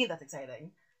 Like for me, that's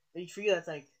exciting. But for you, that's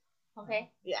like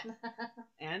Okay. yeah.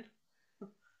 And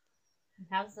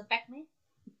How does it affect me?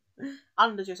 I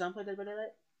don't know. Does your son play Dead by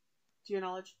Daylight? To your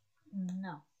knowledge?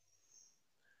 No.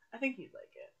 I think he'd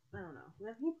like it. I don't know.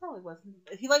 He probably wasn't.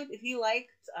 If he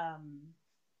liked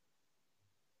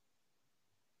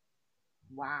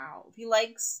wow. If he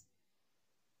likes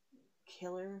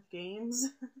killer games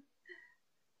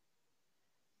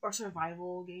or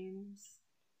survival games.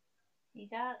 He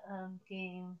got a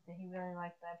game that he really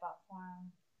liked that I bought for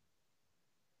him.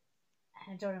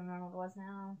 I don't remember what it was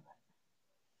now.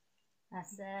 But I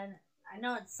said, I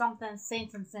know it's something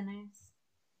Saints and Sinners.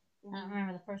 I don't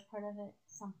remember the first part of it.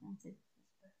 Something to.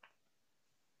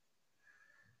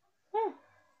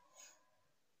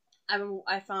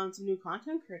 I found some new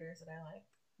content creators that I like.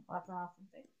 Lots of awesome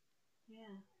things.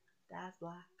 Yeah. Daz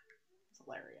Black. It's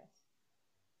hilarious.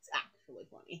 It's actually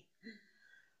funny.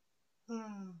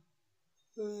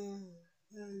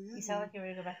 You sound like you're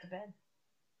ready to go back to bed.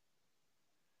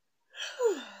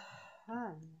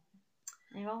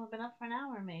 You've only been up for an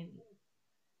hour, maybe.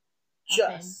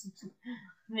 Just. Okay.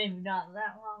 Maybe not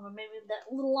that long, or maybe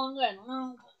that a little longer. I don't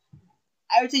know.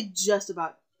 I would say just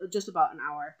about an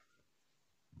hour.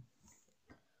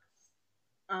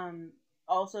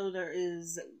 Also, there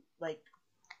is like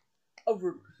a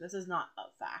rumor. This is not a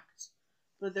fact,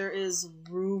 but there is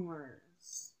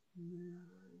rumors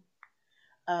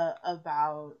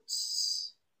about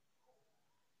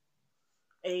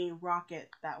a rocket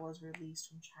that was released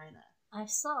from China. I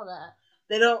saw that.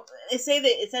 It said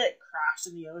it crashed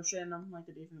in the ocean. I'm like,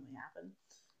 that didn't really happen.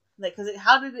 Like, because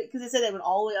it said it went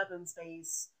all the way up in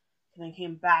space and then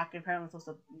came back and apparently was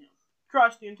supposed to,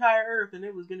 crush the entire Earth and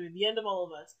it was going to be the end of all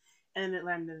of us. And then it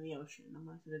landed in the ocean. I'm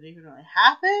like, did it even really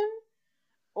happen?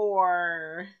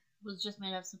 Or It was just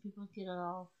made up so people get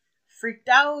all freaked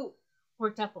out?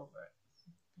 worked up over it.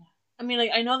 Yeah. I mean,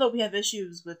 like, I know that we have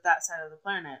issues with that side of the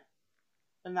planet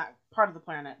and that part of the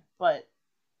planet, but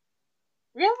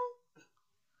really?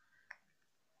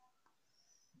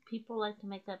 People like to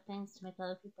make up things to make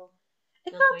other people.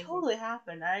 It Go could crazy. have totally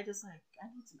happened. I need some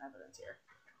evidence here.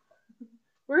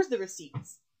 Where's the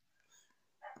receipts?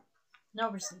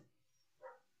 No receipt.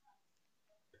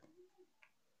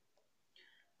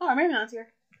 Oh, maybe not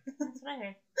here. That's what I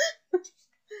heard.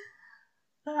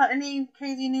 Any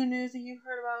crazy new news that you've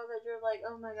heard about that you're like,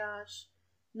 oh my gosh,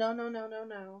 no. Not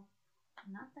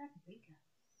that I can think of.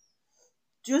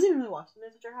 Do you guys even really watch the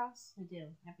news at your house? I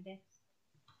do every day.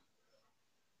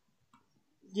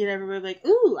 Get everybody like,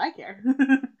 ooh, I care.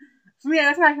 For me,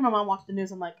 that's when I hear my mom watch the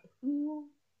news. I'm like, ooh,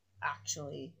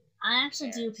 actually. I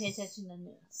actually do cares? pay attention to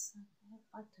news.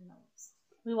 I like to know.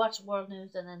 We watch world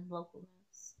news and then local news.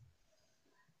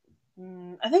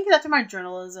 I think that's in my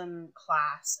journalism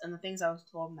class, and the things I was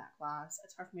told in that class,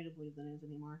 it's hard for me to believe the news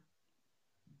anymore.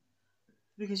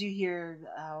 Because you hear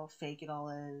how fake it all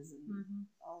is, and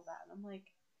all that, and I'm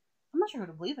like, I'm not sure who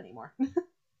to believe anymore.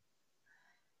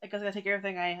 I guess I gotta take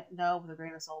everything I know with a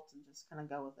grain of salt and just kind of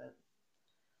go with it.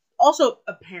 Also,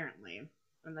 apparently,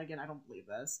 and again, I don't believe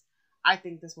this, I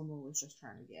think this woman was just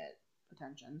trying to get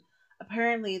attention.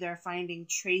 Apparently, they're finding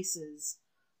traces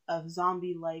of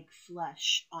zombie-like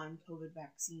flesh on COVID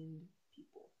vaccine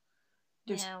people.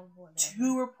 There's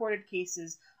two reported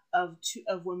cases of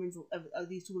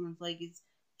these two women's legs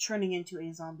turning into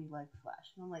a zombie-like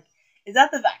flesh. And I'm like, is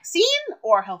that the vaccine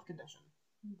or a health condition?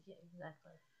 Yeah,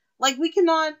 exactly. Like, we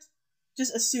cannot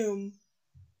just assume,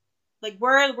 like,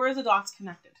 where's the dots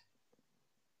connected?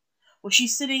 Was she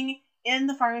sitting in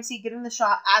the pharmacy getting the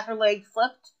shot as her leg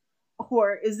flipped?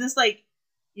 Or is this, like,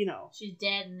 you know... She's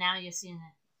dead and now you're seeing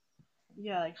it.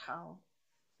 Yeah, like, how?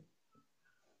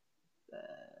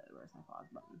 Where's my pause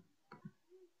button?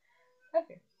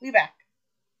 Okay, we back.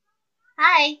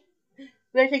 Hi!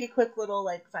 We gotta take a quick little,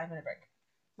 like, 5-minute break.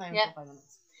 Not even 5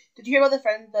 minutes. Did you hear about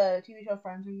the TV show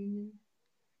Friends reunion?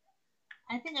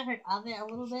 I think I heard of it a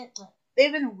little bit, but...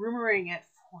 They've been rumoring it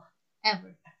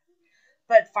forever.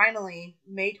 But finally,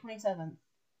 May 27th,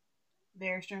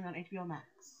 they're streaming on HBO Max.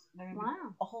 They're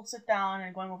a whole sit down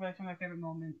and going over some of my favorite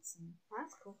moments. And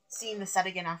that's cool. Seeing the set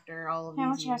again after all of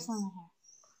these years. How much hair on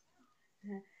my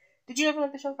hair? Did you ever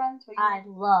like the show Friends? I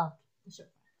loved the show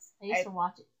Friends. I used to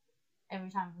watch it every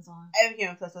time it was on. I became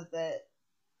obsessed with it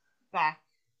back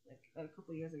like a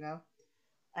couple years ago.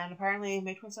 And apparently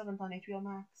May 27th on HBO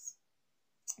Max.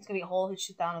 It's going to be a whole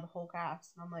sit down of the whole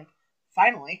cast. And I'm like,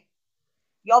 finally.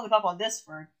 Y'all been talking about this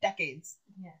for decades.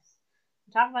 Yes.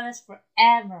 We're talking about this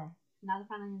forever. Now they're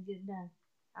finally going to get it done.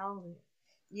 Hallelujah.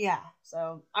 Yeah.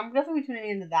 So I'm definitely tuning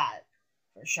into that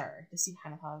for sure. To see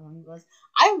kind of how it goes.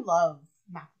 I love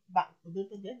Matt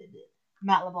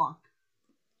LeBlanc.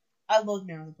 I love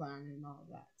Mayor of the Planet and all of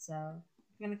that. So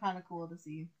it's going to be kind of cool to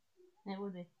see. It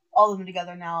would be. All of them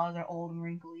together now as they're old and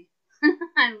wrinkly.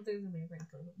 I don't think they're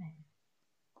wrinkly, but maybe.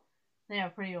 They are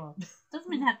pretty old. Doesn't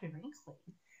mean they have to be wrinkly.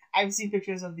 I've seen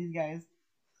pictures of these guys.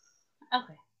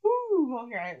 Okay. Ooh,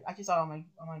 okay. I actually saw it on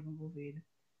my Google feed.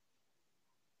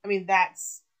 I mean,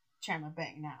 that's Chandler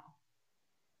Bing now.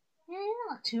 Yeah, you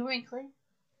don't look too wrinkly.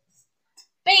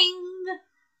 Bing!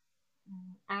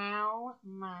 Oh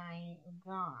my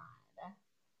god.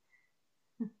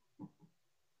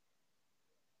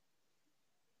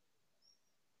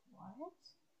 What?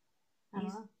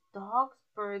 These dogs,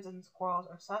 birds, and squirrels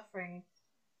are stuffing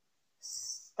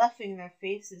their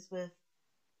faces with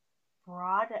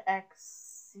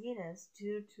Broadexetus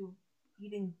due to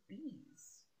eating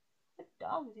bees. The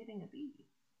dog is eating a bee.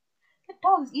 The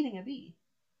dog is eating a bee.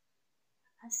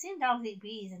 I've seen dogs eat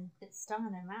bees and get stung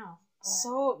in their mouth. But...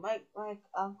 So my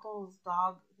uncle's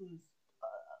dog, who's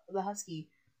the husky,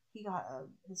 he got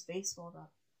his face swelled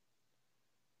up.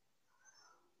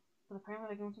 But apparently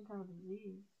they're getting some kind of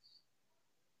disease.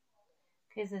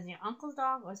 Okay, so is it your uncle's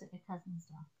dog or is it your cousin's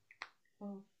dog?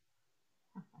 Both.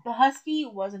 Okay. The husky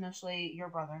was initially your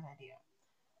brother's idea,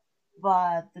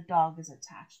 but the dog is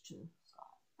attached to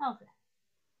Scott. Okay.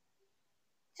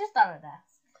 Just thought of that.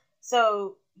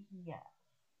 So, yeah.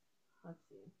 Let's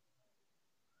see.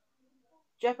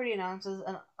 Jeopardy announces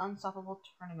an unstoppable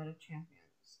tournament of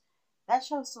champions. That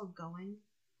show's still going.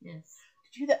 Yes.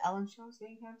 Did you hear that Ellen show is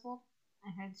getting canceled? I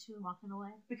heard she was walking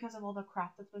away. Because of all the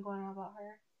crap that's been going on about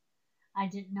her. I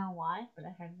didn't know why, but I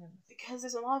heard them. Because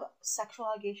there's a lot of sexual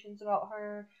allegations about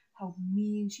her, how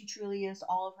mean she truly is to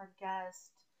all of her guests,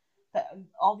 that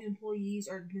all the employees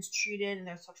are mistreated and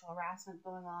there's sexual harassment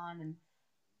going on and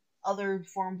other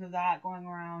forms of that going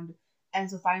around.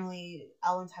 And so finally,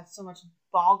 Ellen's had so much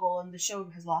boggle and the show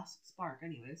has lost its spark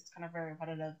anyways. It's kind of very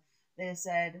repetitive. They just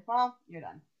said, well, you're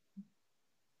done.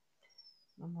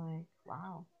 I'm like,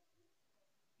 wow.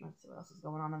 Let's see what else is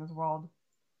going on in this world.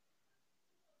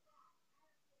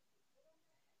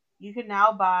 You can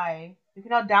now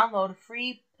download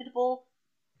free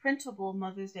printable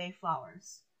Mother's Day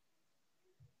flowers.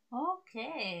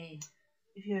 Okay.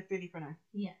 If you have a 3D printer.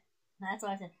 Yeah. That's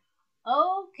why I said,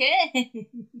 okay.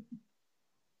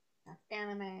 That's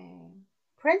anime.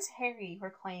 Prince Harry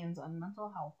proclaims on mental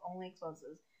health only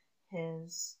exposes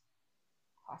his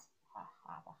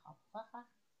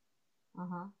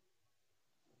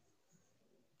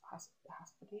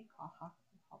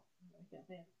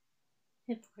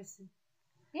hypocrisy.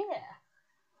 Yeah.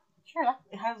 Sure,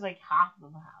 it has like half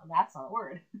of how. That's not a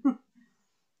word.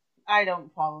 I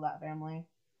don't follow that family.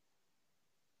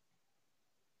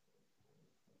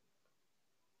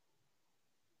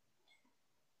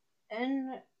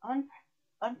 In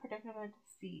unpredictable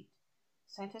defeat,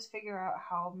 scientists figure out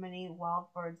how many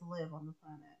wild birds live on the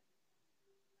planet.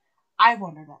 I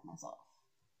wondered that myself.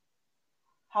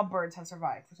 how birds have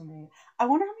survived for so many. I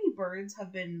wonder how many birds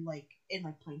have been like in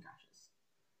like plane crashes.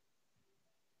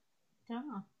 Don't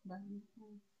know. But...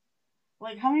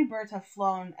 Like how many birds have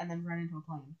flown and then run into a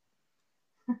plane?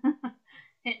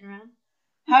 Hit and run.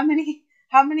 How many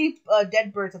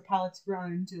dead birds have pilots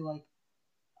run into? Like,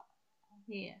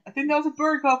 Yeah. I think that was a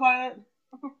bird, co-pilot.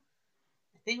 I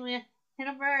think we hit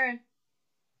a bird.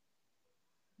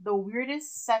 The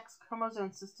weirdest sex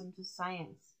chromosome system to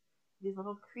science. These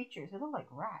little creatures, they look like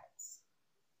rats.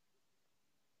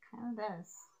 Kind of does.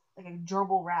 Like a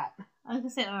gerbil rat. I was gonna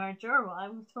say, gerbil. I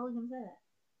was totally gonna say that.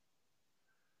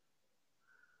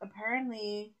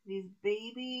 Apparently, these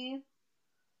baby...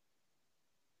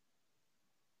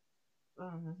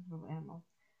 Oh, this is an animal.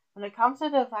 When it comes to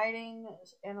dividing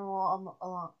animal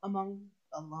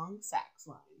along sex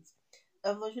lines,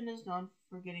 evolution is known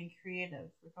for getting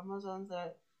creative. The chromosomes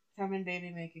that determine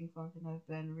baby making function have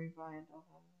been refined. Blah,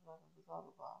 blah, blah,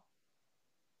 blah.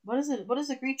 What is it? What is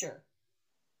a creature?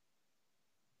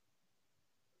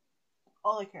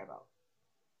 All I care about.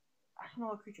 I don't know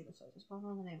what creature this is. Just don't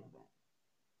know the name of it.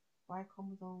 Y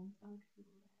chromosomes.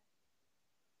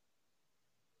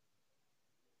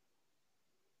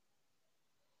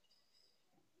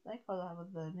 I call that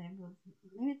with the name of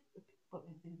maybe what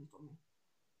I think you told me.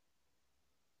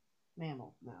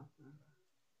 Mammal. No.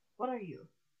 What are you?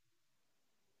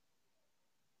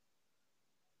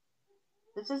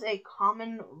 This is a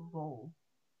common vole.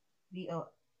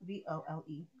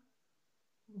 V-O-L-E.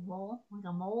 Vole? Like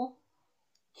a mole?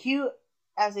 Cute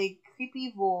as a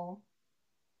creepy vole,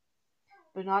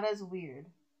 but not as weird.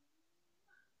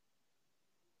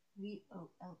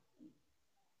 V-O-L-E.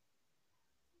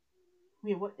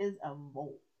 Wait, what is a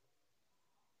vole?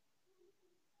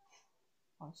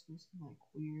 Watch this like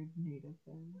weird native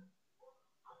thing.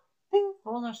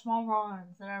 Voles are small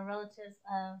rodents that are relatives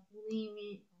of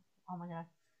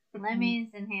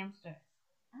lemmings and hamsters.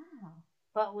 Oh.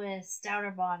 But with stouter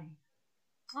body.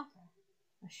 Okay.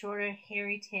 A shorter,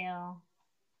 hairy tail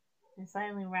and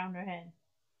slightly rounder head.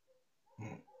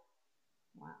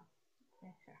 Wow.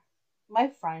 Okay, sure. My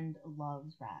friend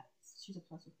loves rats. She's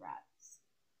obsessed with rats.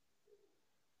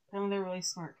 Apparently they're really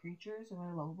smart creatures and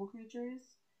really lovable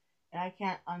creatures. And I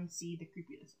can't unsee the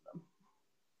creepiness of them.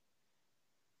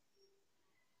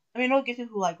 I mean, I don't get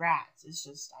people who like rats. It's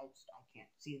just I can't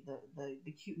see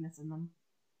the cuteness in them.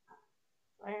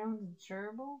 I owned a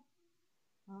gerbil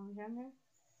when I was younger.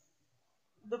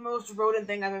 The most rodent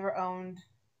thing I've ever owned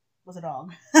was a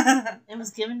dog. It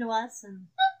was given to us and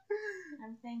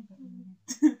everything.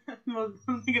 The most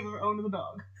rodent thing I've ever owned was a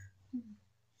dog.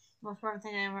 Most important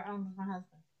thing I ever owned was my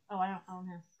husband. Oh, I don't own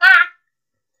him.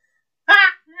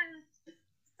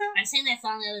 I sang that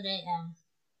song the other day.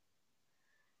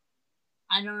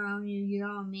 I don't own you, you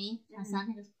don't own me. My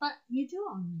son goes, but you do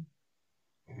own me.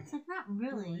 It's like, not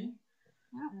really.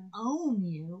 I don't own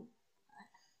you.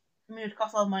 I mean, it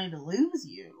costs a lot of money to lose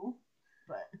you,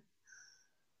 but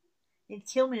it'd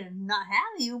kill me to not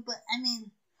have you. But I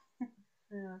mean,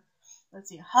 yeah. Let's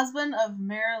see. Husband of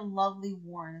Mayor Lovely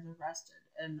Warren is arrested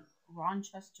in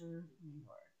Rochester, New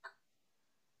York.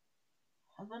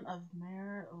 Husband of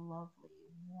Mayor Lovely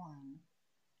Warren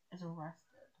is arrested.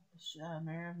 Is she,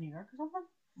 Mayor of New York or something?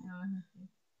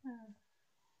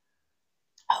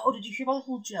 Oh, did you hear about the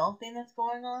whole jail thing that's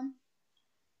going on?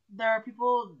 There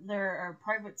are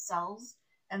private cells,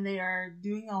 and they are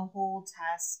doing a whole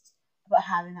test about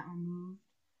having that removed.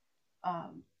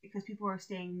 Because people are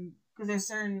staying, because there's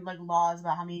certain like laws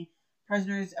about how many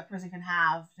prisoners a prison can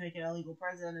have to make it a legal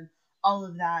prison and all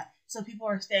of that. So people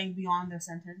are staying beyond their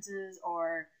sentences,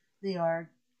 or they are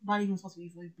not even supposed to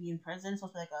be in prison. It's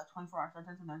supposed to be like a 24-hour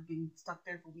sentence, and they're being stuck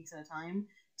there for weeks at a time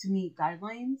to meet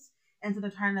guidelines. And so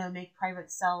they're trying to make private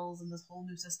cells and this whole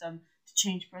new system to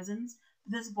change prisons.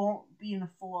 But this won't be in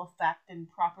full effect and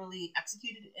properly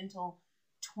executed until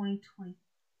 2020,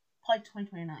 probably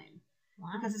 2029.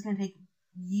 Wow. Because it's going to take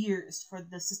years for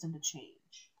the system to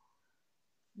change.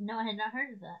 No, I had not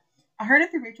heard of that. I heard it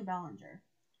through Rachel Ballinger,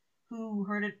 who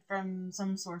heard it from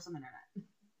some source on the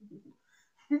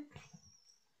internet.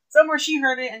 Somewhere she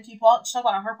heard it, and she talked about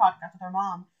it on her podcast with her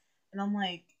mom. And I'm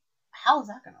like, how is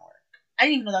that going to work? I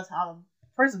didn't even know that's how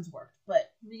prisons worked,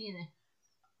 but... Me either.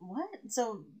 What?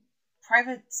 So,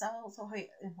 private cells? Oh, wait,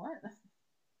 what?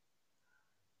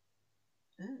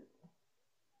 Ew.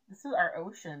 This is our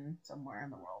ocean somewhere in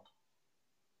the world.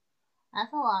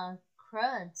 That's a lot of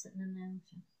crud sitting in the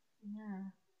ocean.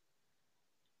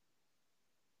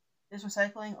 Yeah. Is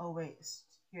recycling a waste?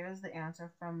 Here's the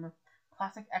answer from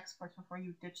plastic experts before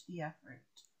you ditch the effort.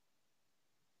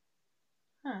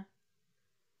 Huh.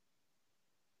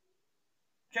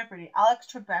 Jeopardy. Alex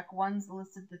Trebek once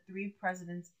listed the 3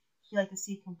 presidents he'd like to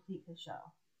see complete his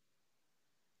show.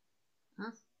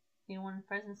 Huh? He wanted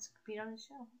presidents to compete on his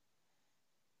show.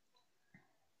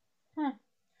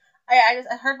 I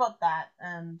heard about that,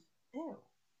 and ew.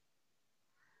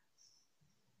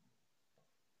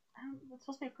 It's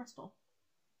supposed to be a crystal.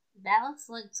 That looks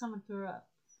like someone threw up.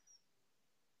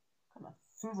 What kind of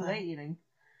food were they eating?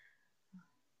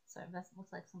 Sorry, that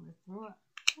looks like someone threw up.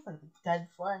 It's like dead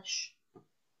flesh.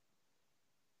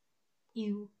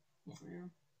 Ew. Yeah.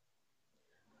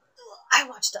 I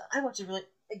watched a really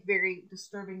very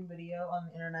disturbing video on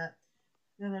the internet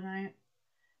the other night.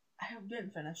 I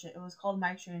didn't finish it. It was called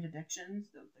My Strange Addictions.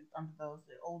 The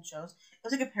old shows. It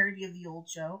was like a parody of the old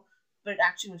show, but it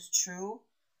actually was true.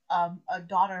 A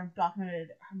daughter documented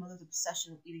her mother's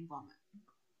obsession with eating vomit.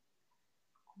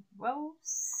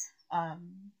 Gross.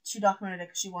 She documented it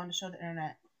because she wanted to show the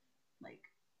internet, like,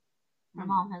 My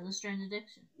mom has a strange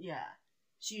addiction. yeah,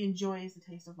 she enjoys the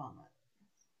taste of vomit.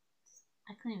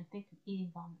 I couldn't even think of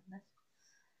eating vomit. That's...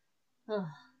 Ugh.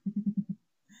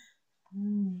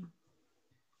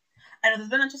 I know there's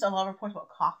been just a lot of reports about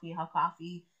coffee, how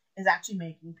coffee is actually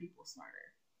making people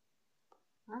smarter.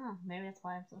 Oh, maybe that's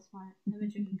why I'm so smart. I've been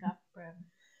drinking coffee forever.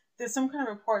 There's some kind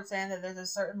of report saying that there's a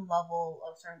certain level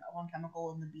of one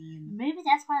chemical in the bean. Maybe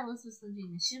that's why Elizabeth's so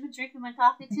genius. She's been drinking my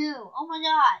coffee too. Oh my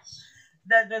gosh.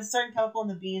 That there's a certain chemical in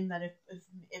the bean that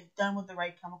if done with the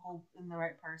right chemical in the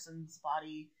right person's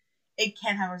body, it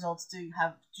can have results to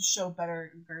show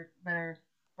better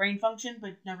brain function,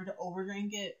 but never to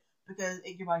overdrink it because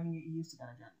your body can get used to that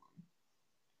adrenaline.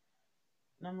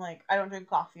 And I'm like, I don't drink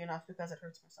coffee enough because it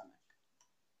hurts my stomach.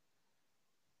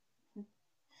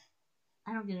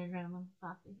 I don't get adrenaline with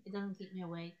coffee. It doesn't keep me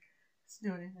awake. It's do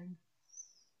anything.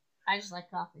 I just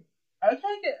like coffee. I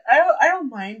don't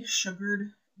mind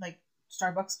sugared like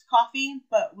Starbucks coffee,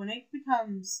 but when it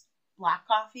becomes black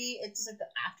coffee, it's just like the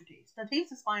aftertaste. The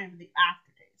taste is fine, but the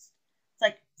aftertaste. It's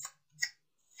like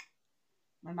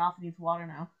my mouth needs water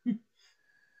now.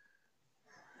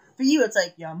 For you, it's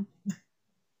like yum.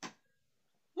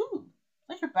 Ooh, is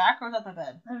that your back or is that my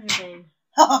bed? That was your babe.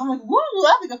 I'm like, woo,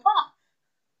 that'd be a good pop.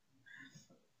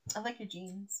 I like your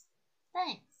jeans.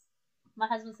 Thanks. My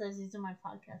husband says these are my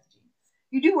podcast jeans.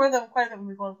 You do wear them quite a bit when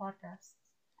we go on podcasts.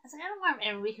 I was like, I don't wear them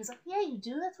every week. He's like, yeah, you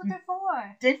do. That's what they're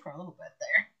for. Did for a little bit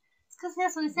there. It's because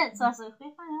that's what he said. So I was like,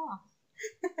 okay, fine, I will.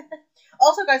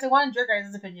 Also, guys, I wanted your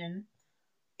guys' opinion.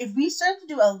 If we started to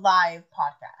do a live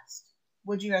podcast,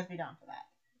 would you guys be down for that?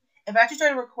 If I actually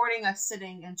started recording us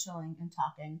sitting and chilling and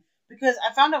talking, because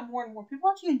I found out more and more people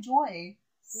actually enjoy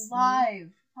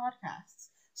live podcasts.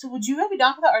 So would you guys be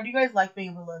down for that, or do you guys like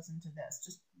being able to listen to this,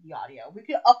 just the audio? We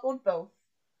could upload both,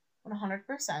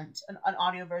 100%, an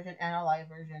audio version and a live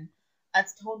version.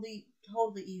 That's totally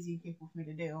easy and capable for me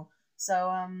to do. So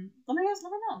let me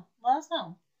know. Let us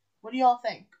know. What do y'all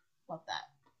think about that?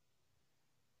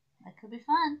 That could be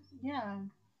fun. Yeah,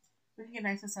 we can get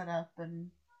nice and set up,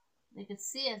 and they could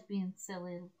see us being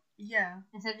silly. Yeah,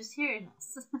 instead of just hearing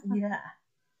us. Yeah.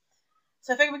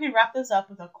 So I think we can wrap this up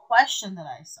with a question that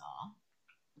I saw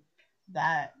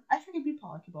that I figured we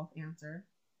probably could both answer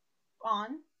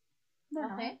on.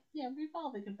 Okay. Yeah, we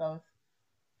probably could both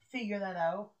figure that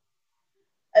out.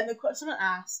 And the question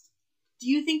asked, do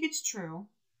you think it's true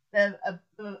that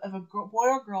if a boy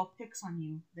or girl picks on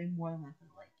you, they more than likely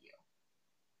like you?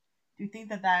 Do you think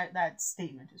that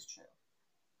statement is true?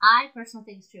 I personally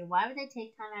think it's true. Why would they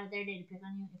take time out of their day to pick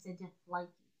on you if they didn't like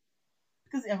you?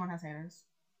 Because everyone has haters.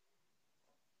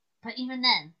 But even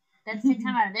then, that's take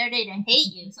time out of their day to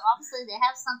hate you. So obviously they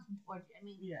have something towards you. I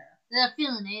mean, yeah, they're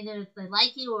feeling either they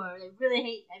like you or they really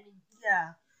hate. I mean,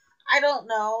 yeah, I don't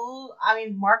know. I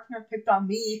mean, Mark never picked on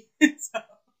me, so.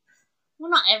 Well,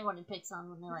 not everyone picks on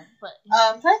when they like, but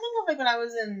I'm trying to think of like when I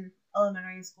was in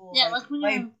elementary school. Yeah, like when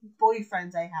my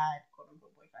boyfriends I had, quote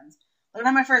unquote boyfriends. Like when I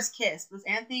had my first kiss, was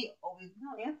Anthony always?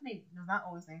 No, Anthony was not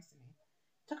always nice to me.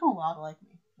 It took him a while to like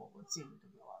me. Well, it seemed to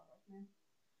be a while to like me.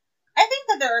 I think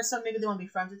that there are some, maybe they want to be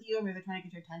friends with you, or maybe they're trying to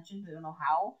get your attention, but they don't know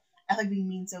how. I think being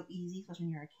mean so easy, especially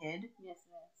when you're a kid. Yes.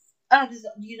 I don't know,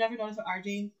 do you never notice that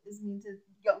RJ is mean to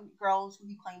young girls who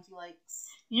he claims he likes?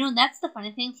 You know, that's the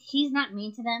funny thing. He's not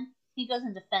mean to them. He goes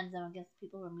and defends them against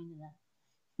people who are mean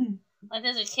to them. Like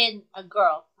there's a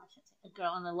girl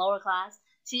in the lower class.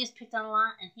 She gets picked on a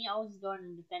lot, and he always is going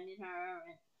and defending her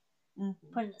and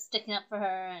sticking up for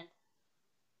her. And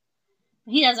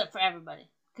he does it for everybody.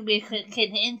 Could be a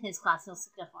kid in his class, he'll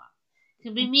stick up for him.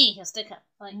 Could be me, he'll stick up.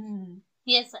 Like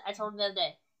he has. I told him the other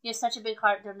day, he has such a big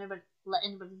heart. Don't ever let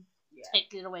anybody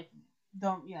take it away from you.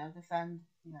 Don't defend.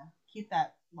 Keep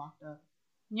that locked up.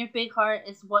 Your big heart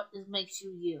is what makes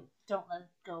you you. Don't let it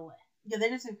go away. Yeah, they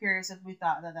just were curious if we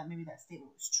thought that maybe that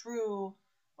statement was true.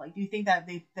 Like, do you think that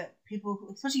people,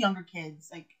 especially younger kids,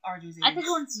 like RJ's age, I think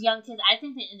when it's young kids, I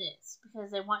think that it is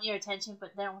because they want your attention,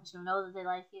 but they don't want you to know that they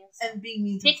like you. So and being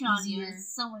mean to picking on you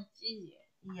is so much easier.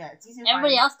 Yeah, it's easier.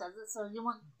 Everybody else does it, so you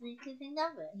want the kid to think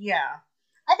of it. Yeah,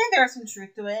 I think there is some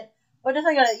truth to it, but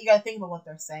definitely you gotta think about what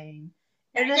they're saying.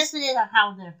 It just is on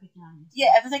how they're picking on you.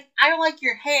 Yeah, if it's like, I don't like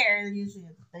your hair, then usually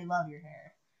they love your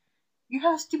hair. You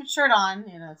have a stupid shirt on,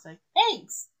 it's like,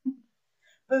 thanks.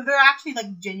 But if they're actually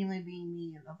like genuinely being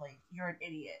mean, of like, you're an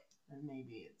idiot, then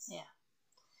maybe it's... Yeah.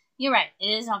 You're right. It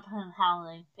is on how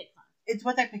they pick on you. It's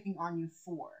what they're picking on you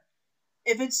for.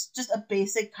 If it's just a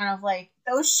basic kind of like,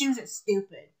 those shoes are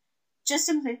stupid, just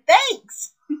simply,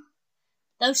 thanks!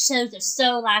 Those shows are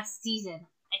so last season.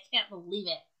 I can't believe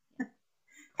it.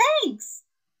 Thanks!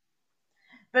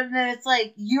 But then it's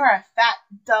like, you're a fat,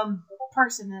 dumb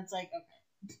person, and it's like,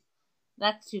 okay.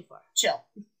 That's too far. Chill.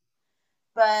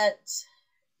 But,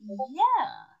 yeah.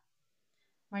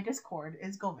 My Discord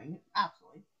is going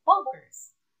absolutely bonkers.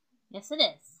 Yes, it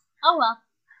is. Oh, well.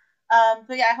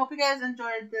 But yeah, I hope you guys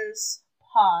enjoyed this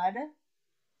pod.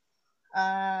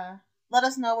 Let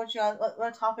us know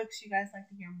what topics you guys like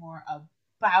to hear more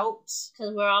about.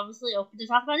 Because we're obviously open to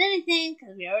talk about anything,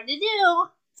 because we already do.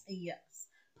 Yes.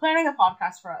 Planning a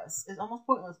podcast for us is almost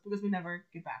pointless because we never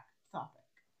get back to topic.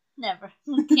 Never.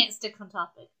 We can't stick on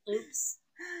topic. Oops.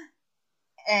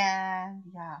 And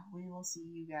yeah, we will see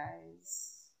you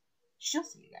guys. She'll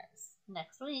see you guys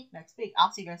next week.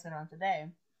 I'll see you guys later on today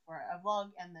for a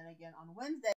vlog, and then again on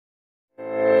Wednesday.